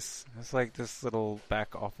Road 2. workplace. It's like this little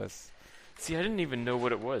back office. See, I didn't even know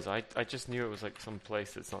what it was. I just knew it was like some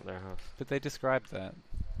place that's not their house. But they described that.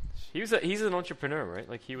 He's an entrepreneur, right?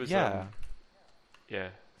 Like he was. Yeah. Yeah.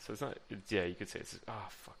 So it's not. Yeah, you could say it's. Oh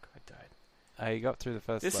fuck! I died. I got through the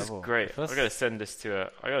first This level. is great. The first- I gotta send this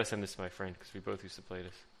to my friend because we both used to play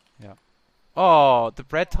this. Yeah. Oh, the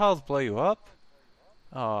bread tiles blow you up?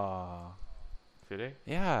 Oh. Do they?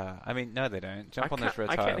 Yeah. I mean, no, they don't. Jump on those red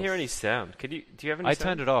I tiles. can't hear any sound. Do you have any I sound?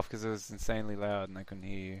 turned it off because it was insanely loud and I couldn't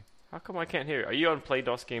hear you. How come I can't hear it? Are you on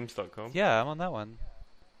playdosgames.com? Yeah, I'm on that one.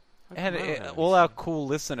 How come And I don't have any all our sound? cool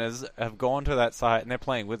listeners have gone to that site and they're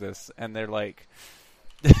playing with us and they're like...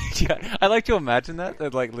 yeah, I like to imagine that. They're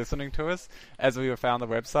like listening to us as we found the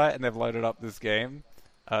website and they've loaded up this game,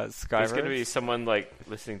 Sky There's going to Roads. be someone like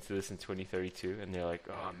listening to this in 2032 and they're like,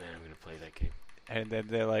 oh man, I'm going to play that game. And then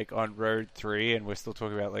they're like on Road 3 and we're still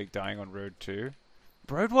talking about like dying on Road 2.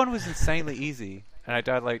 Road 1 was insanely easy and I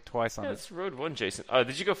died like twice on Yeah, it. it's Road 1, Jason. Oh,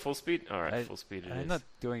 did you go full speed? Alright, I- full speed it I'm is. not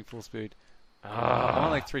doing full speed. Ah. I'm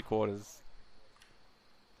on like 3/4.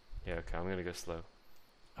 Yeah, okay, I'm going to go slow.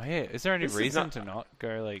 Oh yeah, is there any This is reason not- to not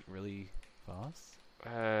go like really fast?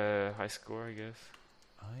 High score, I guess.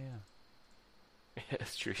 Oh yeah. Yeah,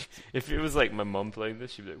 that's true. If it was like my mom playing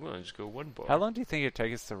this, she'd be like, well, just go one bar. How long do you think it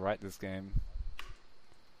takes us to write this game?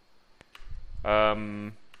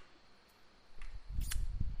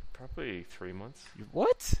 Probably 3 months.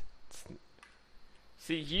 What?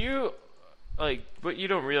 See, you, like, what you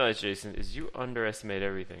don't realize, Jason, is you underestimate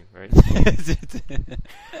everything, right?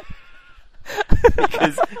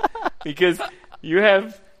 because you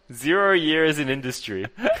have 0 years in industry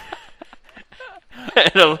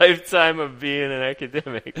and a lifetime of being an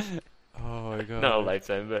academic. Oh my god. Not a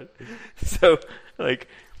lifetime, but so like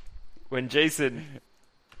when Jason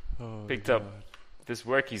Oh picked my up God. this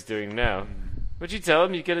work he's doing now, would you tell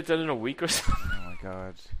him you get it done in a week or something? Oh my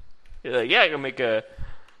god. You're like, yeah, I can make an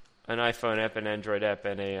iPhone app, an Android app,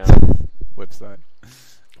 and a Website.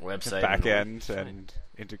 website, Back and end fine. and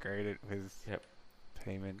integrate it with Yep.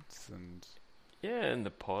 payments and Yeah, and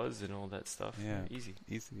the pause and all that stuff. Yeah. Easy.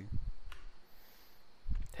 easy.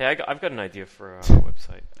 Hey, I've got an idea for a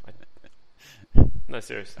website. No,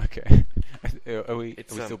 seriously. Okay. Are we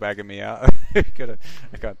It's, still bagging me out? I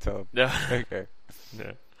can't tell. No. Okay.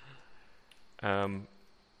 No.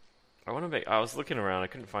 I want to make. I was looking around. I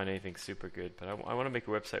couldn't find anything super good, but I want to make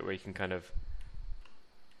a website where you can kind of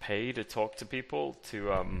pay to talk to people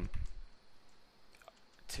to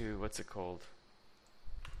what's it called?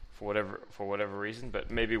 For whatever reason,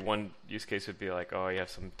 but maybe one use case would be like, oh, you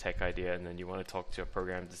have some tech idea, and then you want to talk to a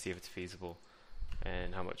program to see if it's feasible,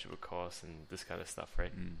 and how much it would cost, and this kind of stuff,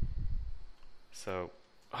 right? So,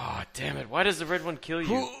 oh damn it! Why does the red one kill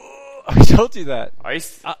you? I told you that. I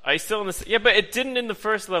still in the yeah, but it didn't in the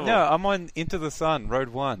first level. No, I'm on Into the Sun, Road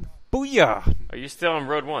 1. Booyah! Are you still on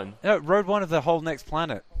Road 1? No, Road 1 of the whole next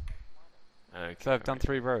planet. Okay, So I've done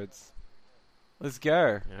 3 roads. Let's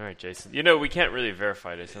go. Alright, Jason. You know, we can't really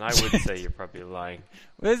verify this, and I would say you're probably lying.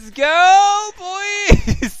 Let's go,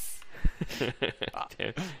 boys!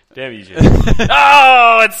 Damn you, Jason.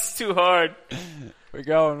 Oh, it's too hard. We're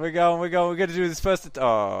going. We're going to do this first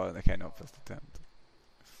okay, not first attempt.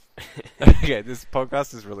 Okay, this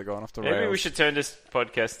podcast is really going off the rails. Maybe we should turn this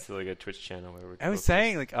podcast to like a Twitch channel where I was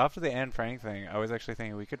saying, like, after the Anne Frank thing, I was actually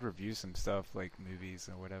thinking we could review some stuff, like movies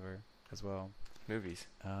or whatever, as well. Movies,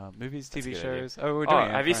 TV shows. Idea. Oh, we're doing.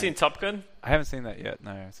 Have you seen Top Gun? I haven't seen that yet.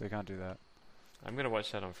 No, so we can't do that. I'm gonna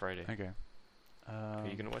watch that on Friday. Okay. Are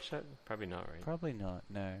you gonna watch that? Probably not, right? Probably not.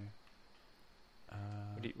 No.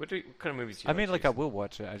 What kind of movies do you I mean, like, I Jason? will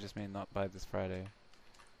watch it. I just mean not by this Friday.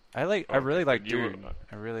 I really like June.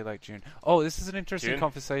 I really like June. Oh, this is an interesting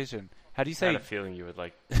conversation. How do you say? I had a feeling you would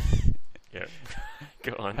like. Yeah.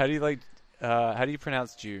 Go on. How do you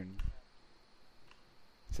pronounce June?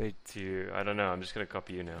 Say I don't know. I'm just gonna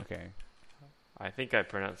copy you now. Okay. I think I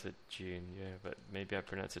pronounce it June. Yeah, but maybe I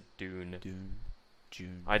pronounce it Dune.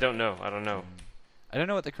 June. I don't know. June. I don't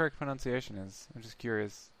know what the correct pronunciation is. I'm just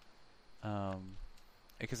curious.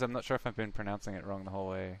 Because I'm not sure if I've been pronouncing it wrong the whole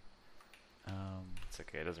way. It's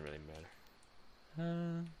okay. It doesn't really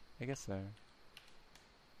matter. I guess so.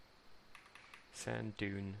 Sand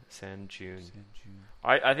Dune, Sand June. Sand June.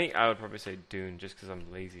 I think I would probably say Dune just because I'm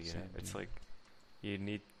lazy. You know? Sand It's Dune. like you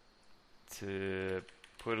need to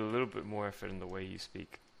put a little bit more effort in the way you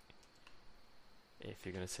speak if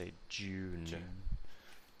you're gonna say June.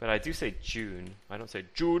 But I do say June. I don't say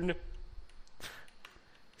June.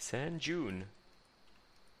 San June.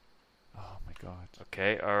 Oh my god.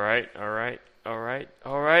 Okay, alright.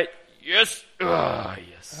 Yes!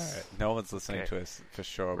 Yes! Alright, no one's listening to us for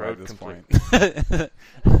sure by Road this complete.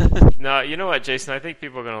 point. No, you know what, Jason? I think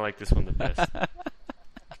people are gonna like this one the best.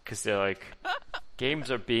 Because they're like, games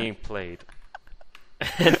are being played.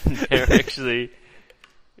 And they're actually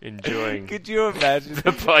enjoying Could you imagine the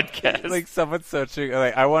podcast. like someone searching,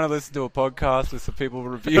 like, I want to listen to a podcast with some people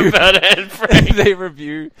review about Anne Frank. they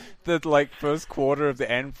review the like first quarter of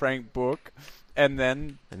the Anne Frank book, and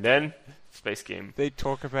then Space Game they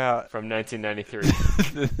talk about from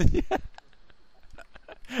 1993.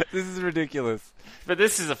 This is ridiculous. But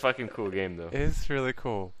this is a fucking cool game, though. It's really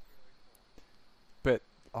cool. But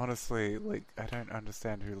honestly, like, I don't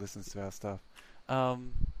understand who listens to our stuff.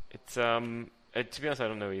 It's to be honest, I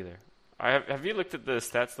don't know either. Have you looked at the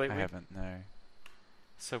stats lately? I haven't. No.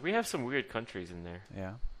 So we have some weird countries in there.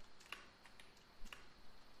 Yeah.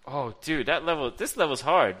 Oh, dude, this level's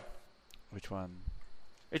hard. Which one?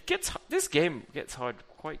 This game gets hard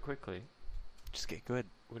quite quickly. Just get good.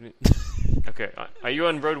 Okay, are you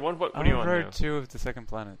on road 1? What are you on road now? 2 of the second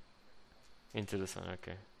planet. Into the Sun.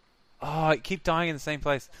 Okay. Oh, I keep dying in the same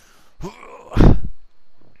place.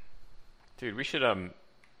 Dude, we should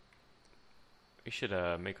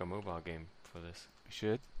make a mobile game for this. We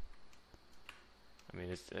should. I mean,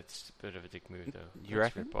 it's a bit of a dick move, though. You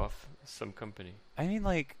Let's reckon? rip off some company. I mean,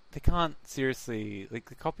 like, they can't seriously, like,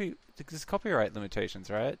 there's copyright limitations,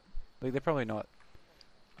 right? Like, they're probably not.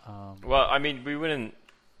 Well, I mean, we wouldn't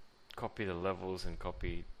copy the levels and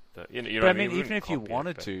copy the. You know but what I mean, We even wouldn't if you copy it,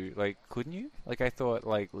 wanted but- to, like, couldn't you? Like, I thought,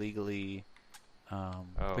 like, legally, Oh,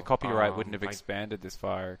 the copyright wouldn't have I expanded this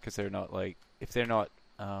far because they're not like, if they're not,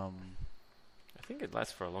 I think it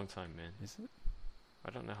lasts for a long time, man. is it? I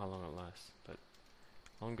don't know how long it lasts, but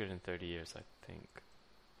longer than 30 years, I think.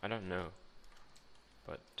 I don't know.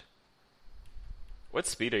 But what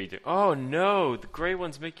speed are you doing? Oh no, the gray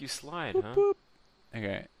ones make you slide, huh? Boop.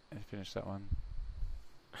 Okay, I finished that one.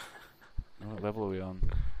 What level are we on?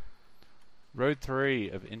 Road 3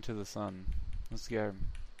 of Into the Sun. Let's go.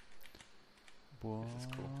 This is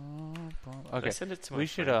cool. Okay, I send it to my we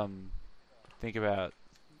should friend. think about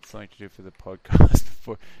something to do for the podcast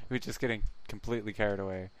before we're just getting completely carried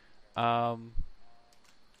away. Yeah,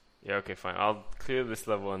 okay, fine. I'll clear this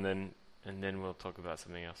level and then we'll talk about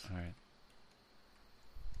something else. All right.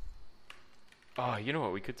 Oh, you know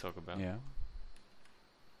what we could talk about? Yeah.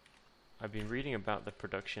 I've been reading about the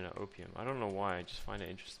production of opium. I don't know why. I just find it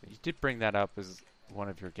interesting. You did bring that up as one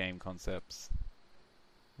of your game concepts.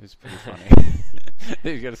 It was pretty funny.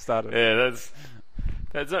 You got to start it. Yeah,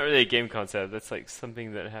 That's not really a game concept. That's like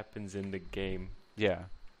something that happens in the game. Yeah.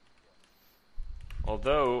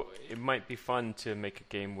 Although it might be fun to make a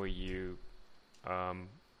game where you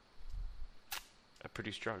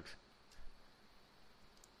produce drugs.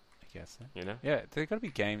 I guess so. You know? Yeah, there got to be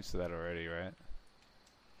games for that already, right?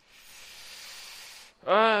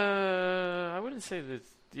 I wouldn't say that.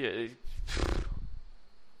 Yeah,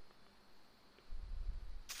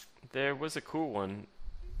 there was a cool one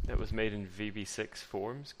that was made in VB6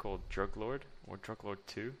 forms called Drug Lord or Drug Lord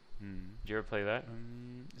 2. Did you ever play that?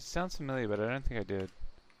 It sounds familiar, but I don't think I did.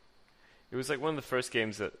 It was like one of the first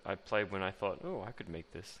games that I played when I thought, oh, I could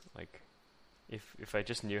make this. Like, if I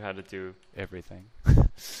just knew how to do everything.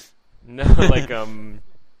 No, like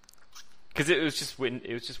because it was just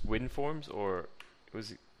win forms, or it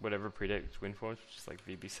was whatever predates win forms, just like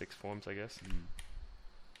VB6 forms, I guess.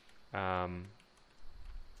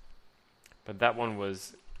 But that one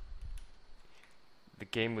was the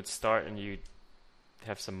game would start and you'd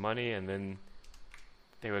have some money, and then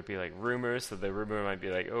there would be like rumors. So the rumor might be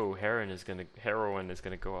like, oh, heroin is gonna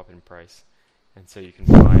go up in price, and so you can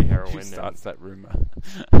buy heroin. Who starts that rumor?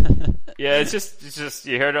 Yeah, it's just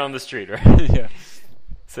you heard it on the street, right? Yeah.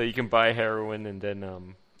 So you can buy heroin, and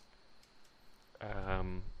then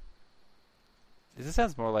This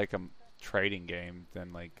sounds more like a trading game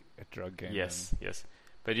than like a drug game. Yes.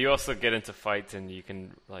 But you also get into fights, and you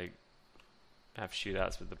can like have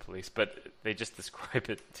shootouts with the police. But they just describe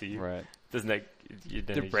it to you, right? Doesn't that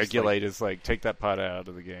the regulators like take that part out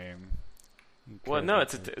of the game? Well, no,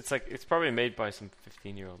 it's like it's probably made by some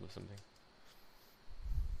 15-year-old or something.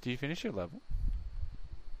 Do you finish your level?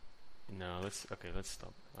 No, let's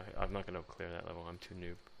stop. I'm not gonna clear that level. I'm too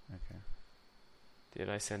noob. Okay. Did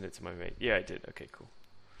I send it to my mate? Yeah, I did. Okay, cool.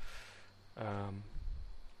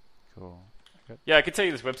 Cool. Okay. Yeah, I could tell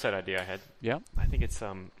you this website idea I had. Yeah. I think it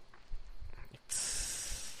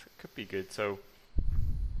could be good. So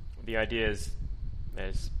the idea is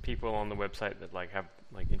there's people on the website that like have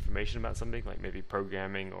like information about something, like maybe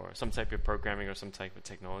programming or some type of programming or some type of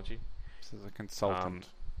technology. This is a consultant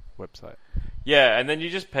website. Yeah, and then you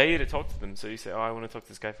just pay to talk to them. So you say, oh, I want to talk to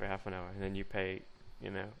this guy for half an hour, and then you pay,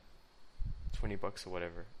 $20 or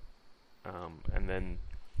whatever, and then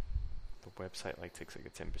the website like takes like a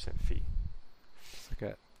 10% fee. It's like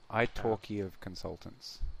a italki of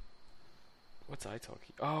consultants. What's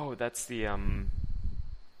italki? Oh, that's the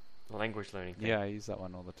language learning thing. Yeah, I use that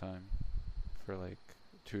one all the time for like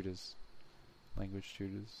tutors, language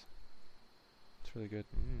tutors. It's really good.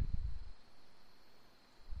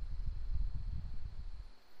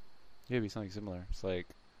 Yeah, it'd be something similar. It's like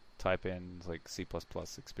type in like C++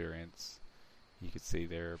 experience. You could see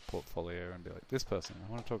their portfolio and be like, this person,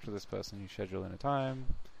 I want to talk to this person. You schedule in a time,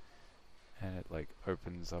 and it like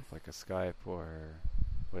opens up like a Skype or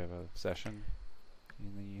whatever session,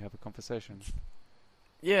 and then you have a conversation.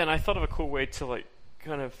 Yeah, and I thought of a cool way to like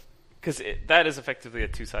kind of, because that is effectively a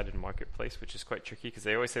two-sided marketplace, which is quite tricky, because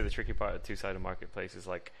they always say the tricky part of a two-sided marketplace is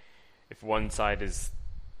like if one side is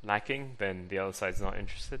lacking, then the other side's not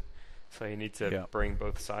interested. So you need to bring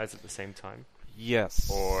both sides at the same time. Yes.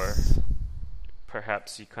 Or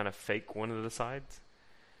perhaps you kind of fake one of the sides.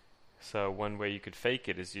 So one way you could fake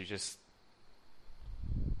it is you just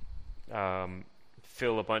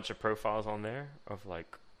fill a bunch of profiles on there of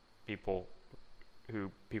like people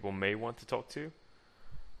who people may want to talk to,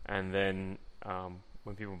 and then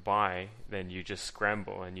when people buy, then you just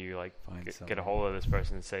scramble and you like get a hold of this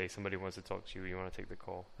person and say, somebody wants to talk to you, you want to take the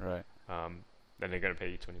call, right? Then they're going to pay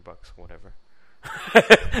you $20 or whatever.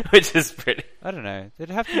 Which is pretty... I don't know. There'd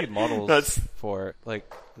have to be models for it.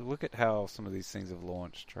 Like, look at how some of these things have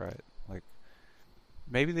launched, right? Like,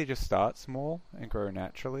 maybe they just start small and grow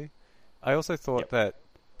naturally. I also thought that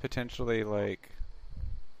potentially, like,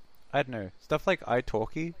 I don't know, stuff like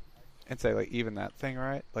italki, and say, like, even that thing,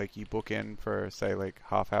 right? Like, you book in for, say, like,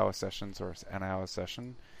 half-hour sessions or an hour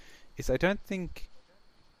session.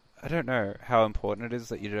 I don't know how important it is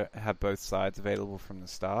that you have both sides available from the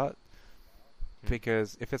start.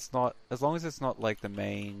 Because if it's not, as long as it's not like the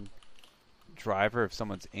main driver of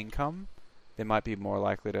someone's income, they might be more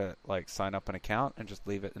likely to like sign up an account and just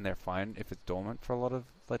leave it in their phone if it's dormant for a lot of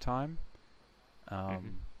the time.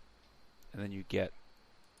 And then you get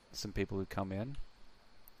some people who come in.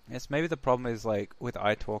 Yes, maybe the problem is like with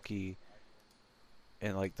italki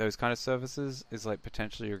and like those kind of services is like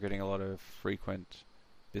potentially you're getting a lot of frequent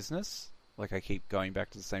business. Like I keep going back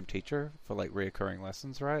to the same teacher for like reoccurring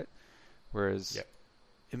lessons, right? Whereas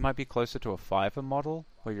it might be closer to a Fiverr model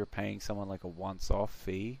where you're paying someone like a once-off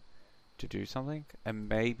fee to do something, and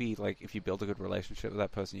maybe like if you build a good relationship with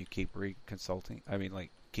that person, you keep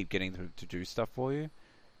keep getting them to do stuff for you.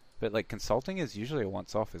 But like consulting is usually a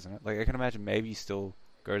once-off, isn't it? Like I can imagine maybe you still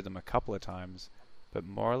go to them a couple of times, but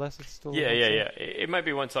more or less it's still yeah. It might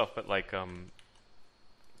be once off, but like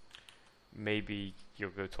maybe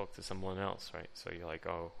you'll go talk to someone else, right? So you're like,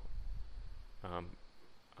 oh,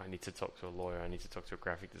 I need to talk to a lawyer, I need to talk to a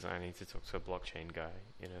graphic designer, I need to talk to a blockchain guy,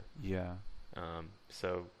 you know? Yeah.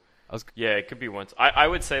 So yeah, it could be once. I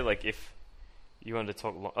would say like if you want to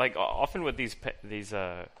talk like often with these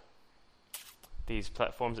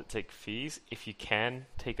platforms that take fees, if you can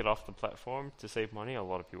take it off the platform to save money, a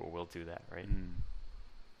lot of people will do that, right?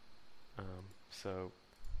 So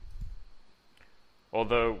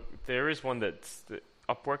although there is one that's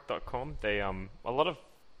Upwork.com, they a lot of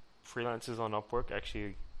freelancers on Upwork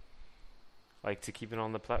actually like to keep it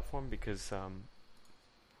on the platform because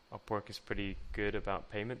Upwork is pretty good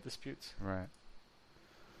about payment disputes. Right.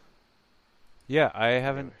 Yeah, I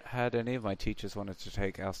haven't had any of my teachers wanted to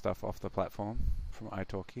take our stuff off the platform from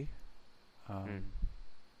italki.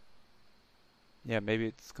 Yeah, maybe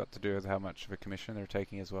it's got to do with how much of a commission they're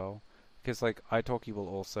taking as well. Because like italki will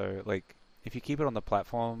also, like, if you keep it on the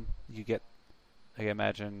platform, you get, I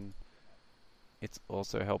imagine it's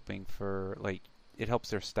also helping for, like, it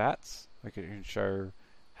helps their stats. Like it can show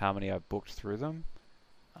how many I've booked through them.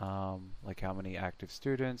 Like how many active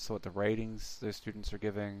students, what the ratings those students are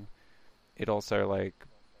giving. It also like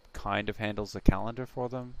kind of handles the calendar for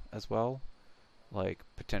them as well. Like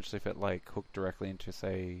potentially if it like hooked directly into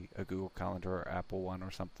say a Google Calendar or Apple one or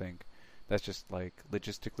something, that's just like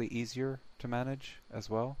logistically easier to manage as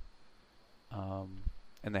well.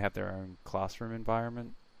 And they have their own classroom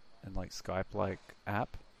environment and like Skype like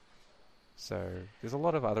app. So there's a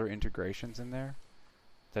lot of other integrations in there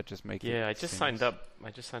that just make it. Yeah, I just signed up. I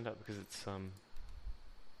just signed up because it's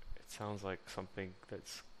it sounds like something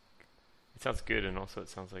that's. It sounds good, and also it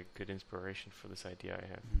sounds like good inspiration for this idea I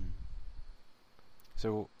have.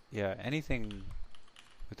 So yeah, anything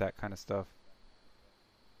with that kind of stuff.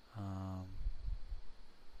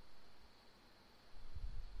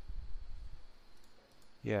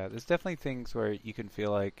 Yeah, there's definitely things where you can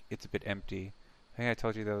feel like it's a bit empty. I think I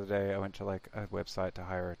told you the other day I went to like a website to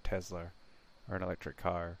hire a Tesla or an electric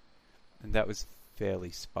car, and that was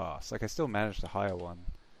fairly sparse. Like I still managed to hire one,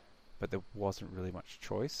 but there wasn't really much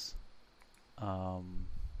choice. And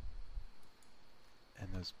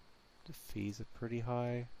the fees are pretty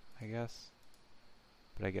high, I guess.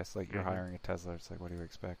 But I guess like you're hiring a Tesla, it's like what do you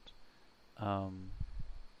expect? Yeah,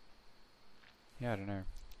 I don't know.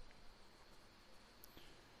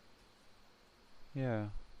 Yeah,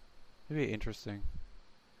 it'd be interesting.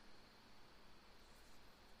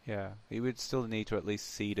 Yeah, you would still need to at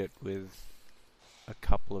least seed it with a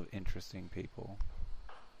couple of interesting people,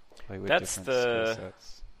 like with different skill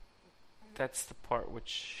sets. That's the part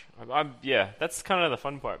which yeah, that's kind of the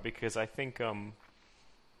fun part because I think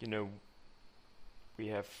you know, we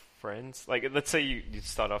have friends. Like let's say you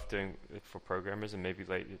start off doing it for programmers and maybe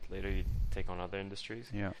later you take on other industries.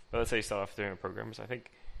 Yeah. But let's say you start off doing it for programmers. I think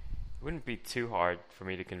it wouldn't be too hard for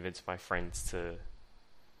me to convince my friends to,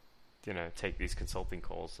 you know, take these consulting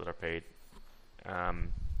calls that are paid.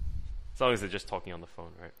 As long as they're just talking on the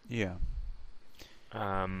phone, right? Yeah.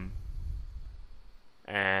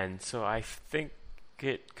 And so I think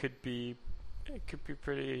it could be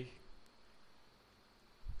pretty.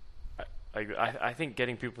 I think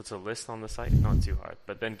getting people to list on the site not too hard,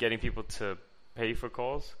 but then getting people to pay for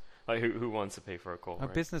calls, like who wants to pay for a call? Our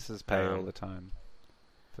right? businesses pay all the time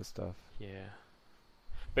for stuff. Yeah,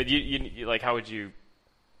 but you like how would you?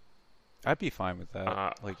 I'd be fine with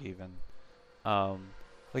that. Like even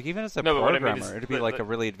as a No, but what I programmer, mean is it'd be like a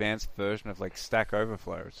really advanced version of like Stack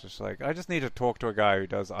Overflow. It's just like I just need to talk to a guy who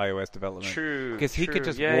does iOS development. True, because he could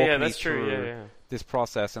just walk me through this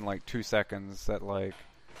process in like 2 seconds that like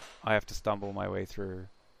I have to stumble my way through,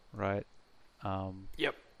 right?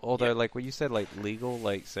 Yep. Although, like what you said, like legal,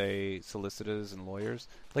 like say solicitors and lawyers,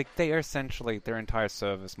 like they are essentially their entire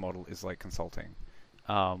service model is like consulting.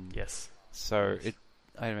 Yes. So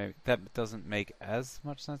I don't know, that doesn't make as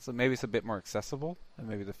much sense. So maybe it's a bit more accessible, and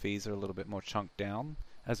maybe the fees are a little bit more chunked down,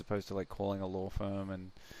 as opposed to like calling a law firm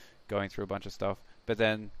and going through a bunch of stuff. But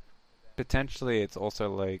then potentially it's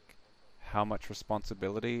also like how much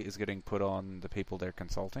responsibility is getting put on the people they're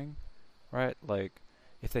consulting, right? Like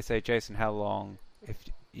if they say, Jason, how long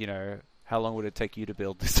would it take you to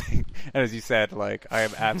build this thing? And as you said, like I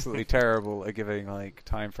am absolutely terrible at giving like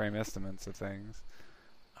time frame estimates of things.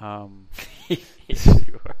 Yes,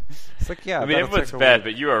 you are. It's like, yeah, I mean, everyone's bad,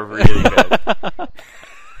 but you are really bad.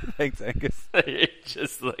 Thanks, Angus. It's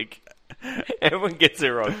just like everyone gets it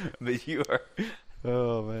wrong, but you are.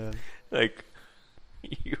 Oh man, like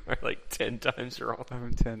you are like 10 times wrong.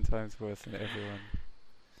 I'm 10 times worse than everyone.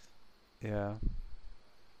 Yeah.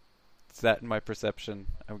 It's that in my perception.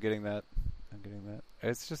 I'm getting that.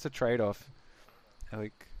 It's just a trade-off.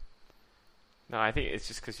 Like, No, I think it's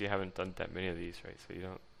just because you haven't done that many of these, right? So you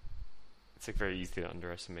don't. It's like very easy to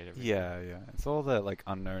underestimate everything. yeah. It's all the like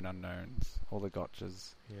unknown unknowns, all the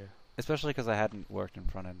gotchas. Yeah. Especially because I hadn't worked in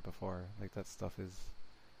front end before. Like that stuff is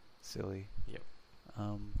silly. Yep.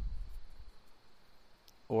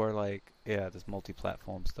 Or like, yeah, this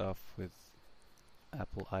multi-platform stuff with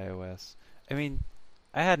Apple iOS. I mean,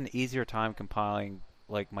 I had an easier time compiling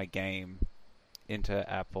like my game into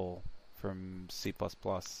Apple from C++,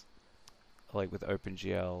 like with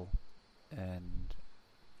OpenGL, and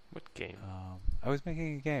What game? I was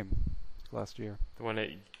making a game last year. The one that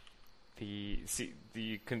do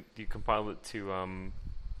you compile it to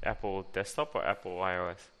Apple desktop or Apple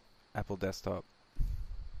iOS? Apple desktop.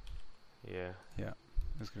 Yeah. Yeah.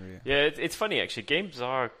 It's gonna be Yeah, it's funny actually. Games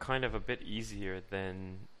are kind of a bit easier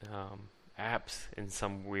than apps in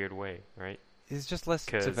some weird way, right? It's just less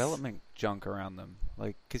development junk around them.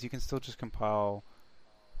 Like, because you can still just compile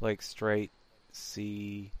like straight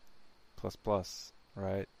C++,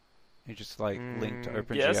 right? You just like link to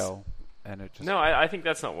OpenGL, yes. and it just... No, I think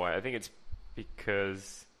that's not why. I think it's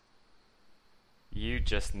because you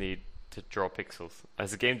just need to draw pixels.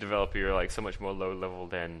 As a game developer, you're like so much more low level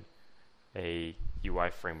than a UI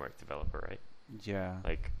framework developer, right? Yeah.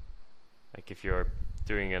 Like if you're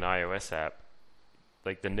doing an iOS app,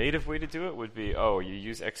 like the native way to do it would be, you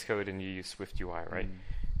use Xcode and you use Swift UI, right?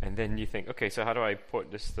 And then you think, okay, so how do I port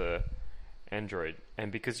this to Android?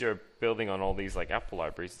 And because you're building on all these like Apple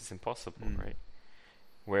libraries, it's impossible, right?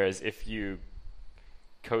 Whereas if you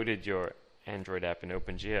coded your Android app in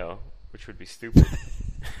OpenGL, which would be stupid,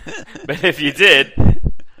 but if you did,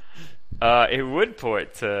 it would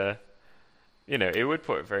port to, it would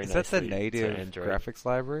port very nicely. Is that the native to Android. graphics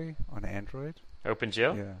library on Android?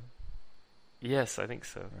 OpenGL? Yeah. Yes, I think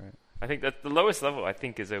so. Right. I think that the lowest level, I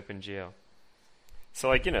think, is OpenGL. So,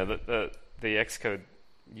 like, the Xcode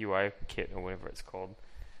UI kit or whatever it's called,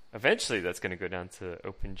 eventually that's going to go down to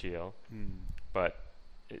OpenGL. But,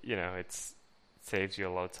 it saves you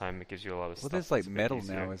a lot of time. It gives you a lot of stuff. Well, there's like Metal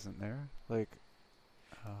now, isn't there? Like,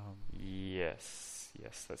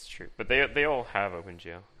 Yes, that's true. But they all have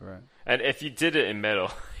OpenGL. Right. And if you did it in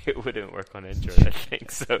Metal, it wouldn't work on Android, I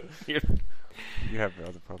think. So you have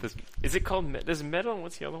other problems. Is it called? There's Metal. And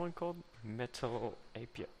what's the other one called? Metal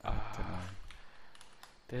API. I don't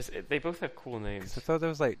know. They both have cool names. I thought there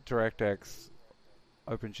was like DirectX,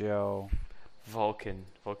 OpenGL,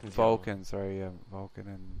 Vulkan, sorry, yeah, Vulkan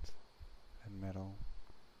and Metal.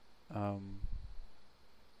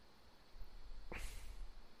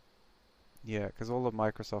 Yeah, because all of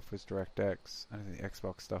Microsoft was DirectX, and I think the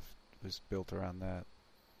Xbox stuff was built around that.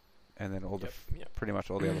 And then pretty much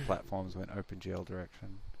all the other platforms went OpenGL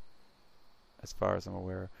direction, as far as I'm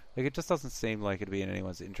aware. Like, it just doesn't seem like it'd be in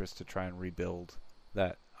anyone's interest to try and rebuild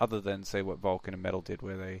that, other than, say, what Vulkan and Metal did,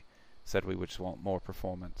 where they said we would just want more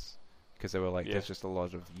performance. Because they were like, there's just a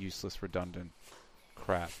lot of useless, redundant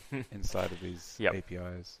crap inside of these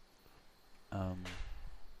APIs.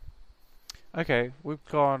 Okay, we've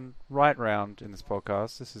gone right round in this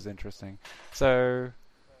podcast. This is interesting. So,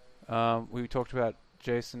 we talked about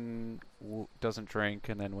Jason doesn't drink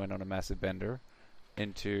and then went on a massive bender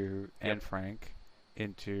into Anne Frank,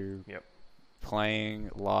 into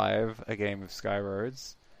playing live a game of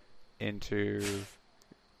Skyroads, into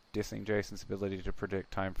dissing Jason's ability to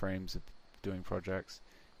predict timeframes of doing projects,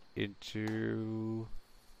 into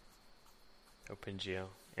OpenGL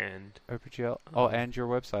and and your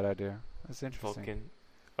website idea. That's interesting. Vulkan.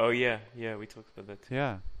 Oh yeah, we talked about that too.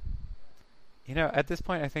 Yeah. At this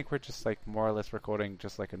point, I think we're just like more or less recording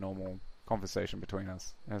just like a normal conversation between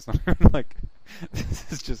us. And it's not even like this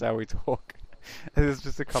is just how we talk. And there's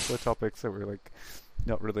just a couple of topics that we're like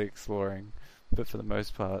not really exploring, but for the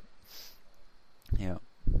most part, yeah.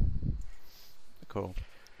 Cool.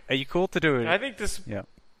 Are you cool to do it? I think this. Yeah.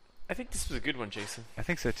 I think this was a good one, Jason. I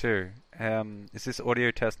think so too. Is this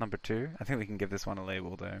audio test number 2? I think we can give this one a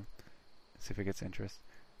label though. See if it gets interest.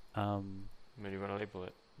 What do you want to label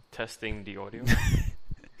it? Testing the audio?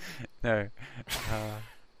 No.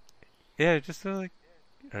 Yeah, just sort of like,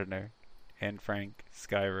 I don't know, Anne Frank,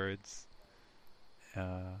 Skyroads,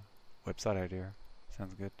 website idea.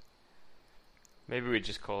 Sounds good. Maybe we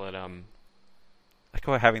just call it I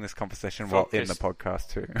call it having this conversation while in the podcast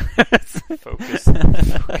too. Focus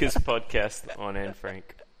podcast on Anne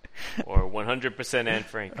Frank. Or 100% Anne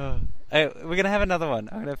Frank. Hey, we're going to have another one.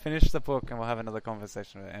 I'm going to finish the book and we'll have another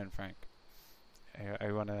conversation with Anne Frank.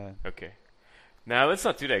 I want to... Okay. Now let's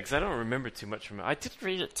not do that because I don't remember too much from it. I did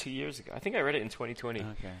read it 2 years ago. I think I read it in 2020.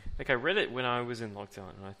 Okay. Like I read it when I was in lockdown,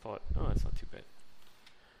 and I thought, oh, it's not too bad.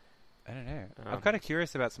 I don't know. I'm kind of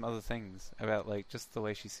curious about some other things about like just the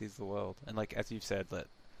way she sees the world, and like as you've said, that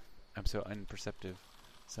I'm so unperceptive.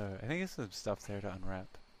 So I think there's some stuff there to unwrap.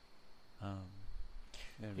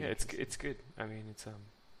 Yeah, it's good. I mean, it's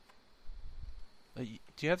Do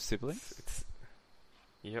you have siblings?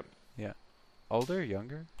 Yep. Yeah. Older, or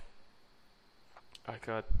younger? I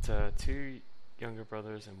got 2 younger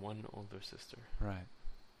brothers and 1 older sister. Right.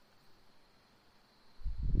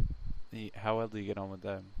 How well do you get on with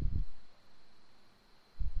them?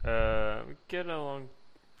 We get along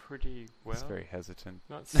pretty well. It's very hesitant.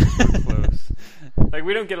 Not super close. Like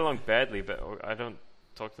we don't get along badly, but I don't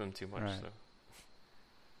talk to them too much. Right. So.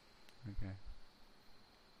 Okay.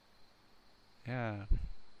 Yeah.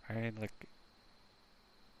 I mean, like.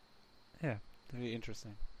 Yeah, that'd be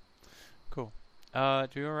interesting. Cool. Do you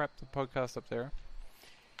want to wrap the podcast up there?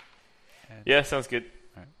 And Yeah, sounds good.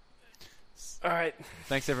 All right.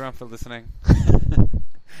 Thanks everyone for listening.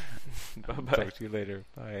 Bye-bye. Talk to you later.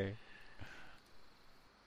 Bye.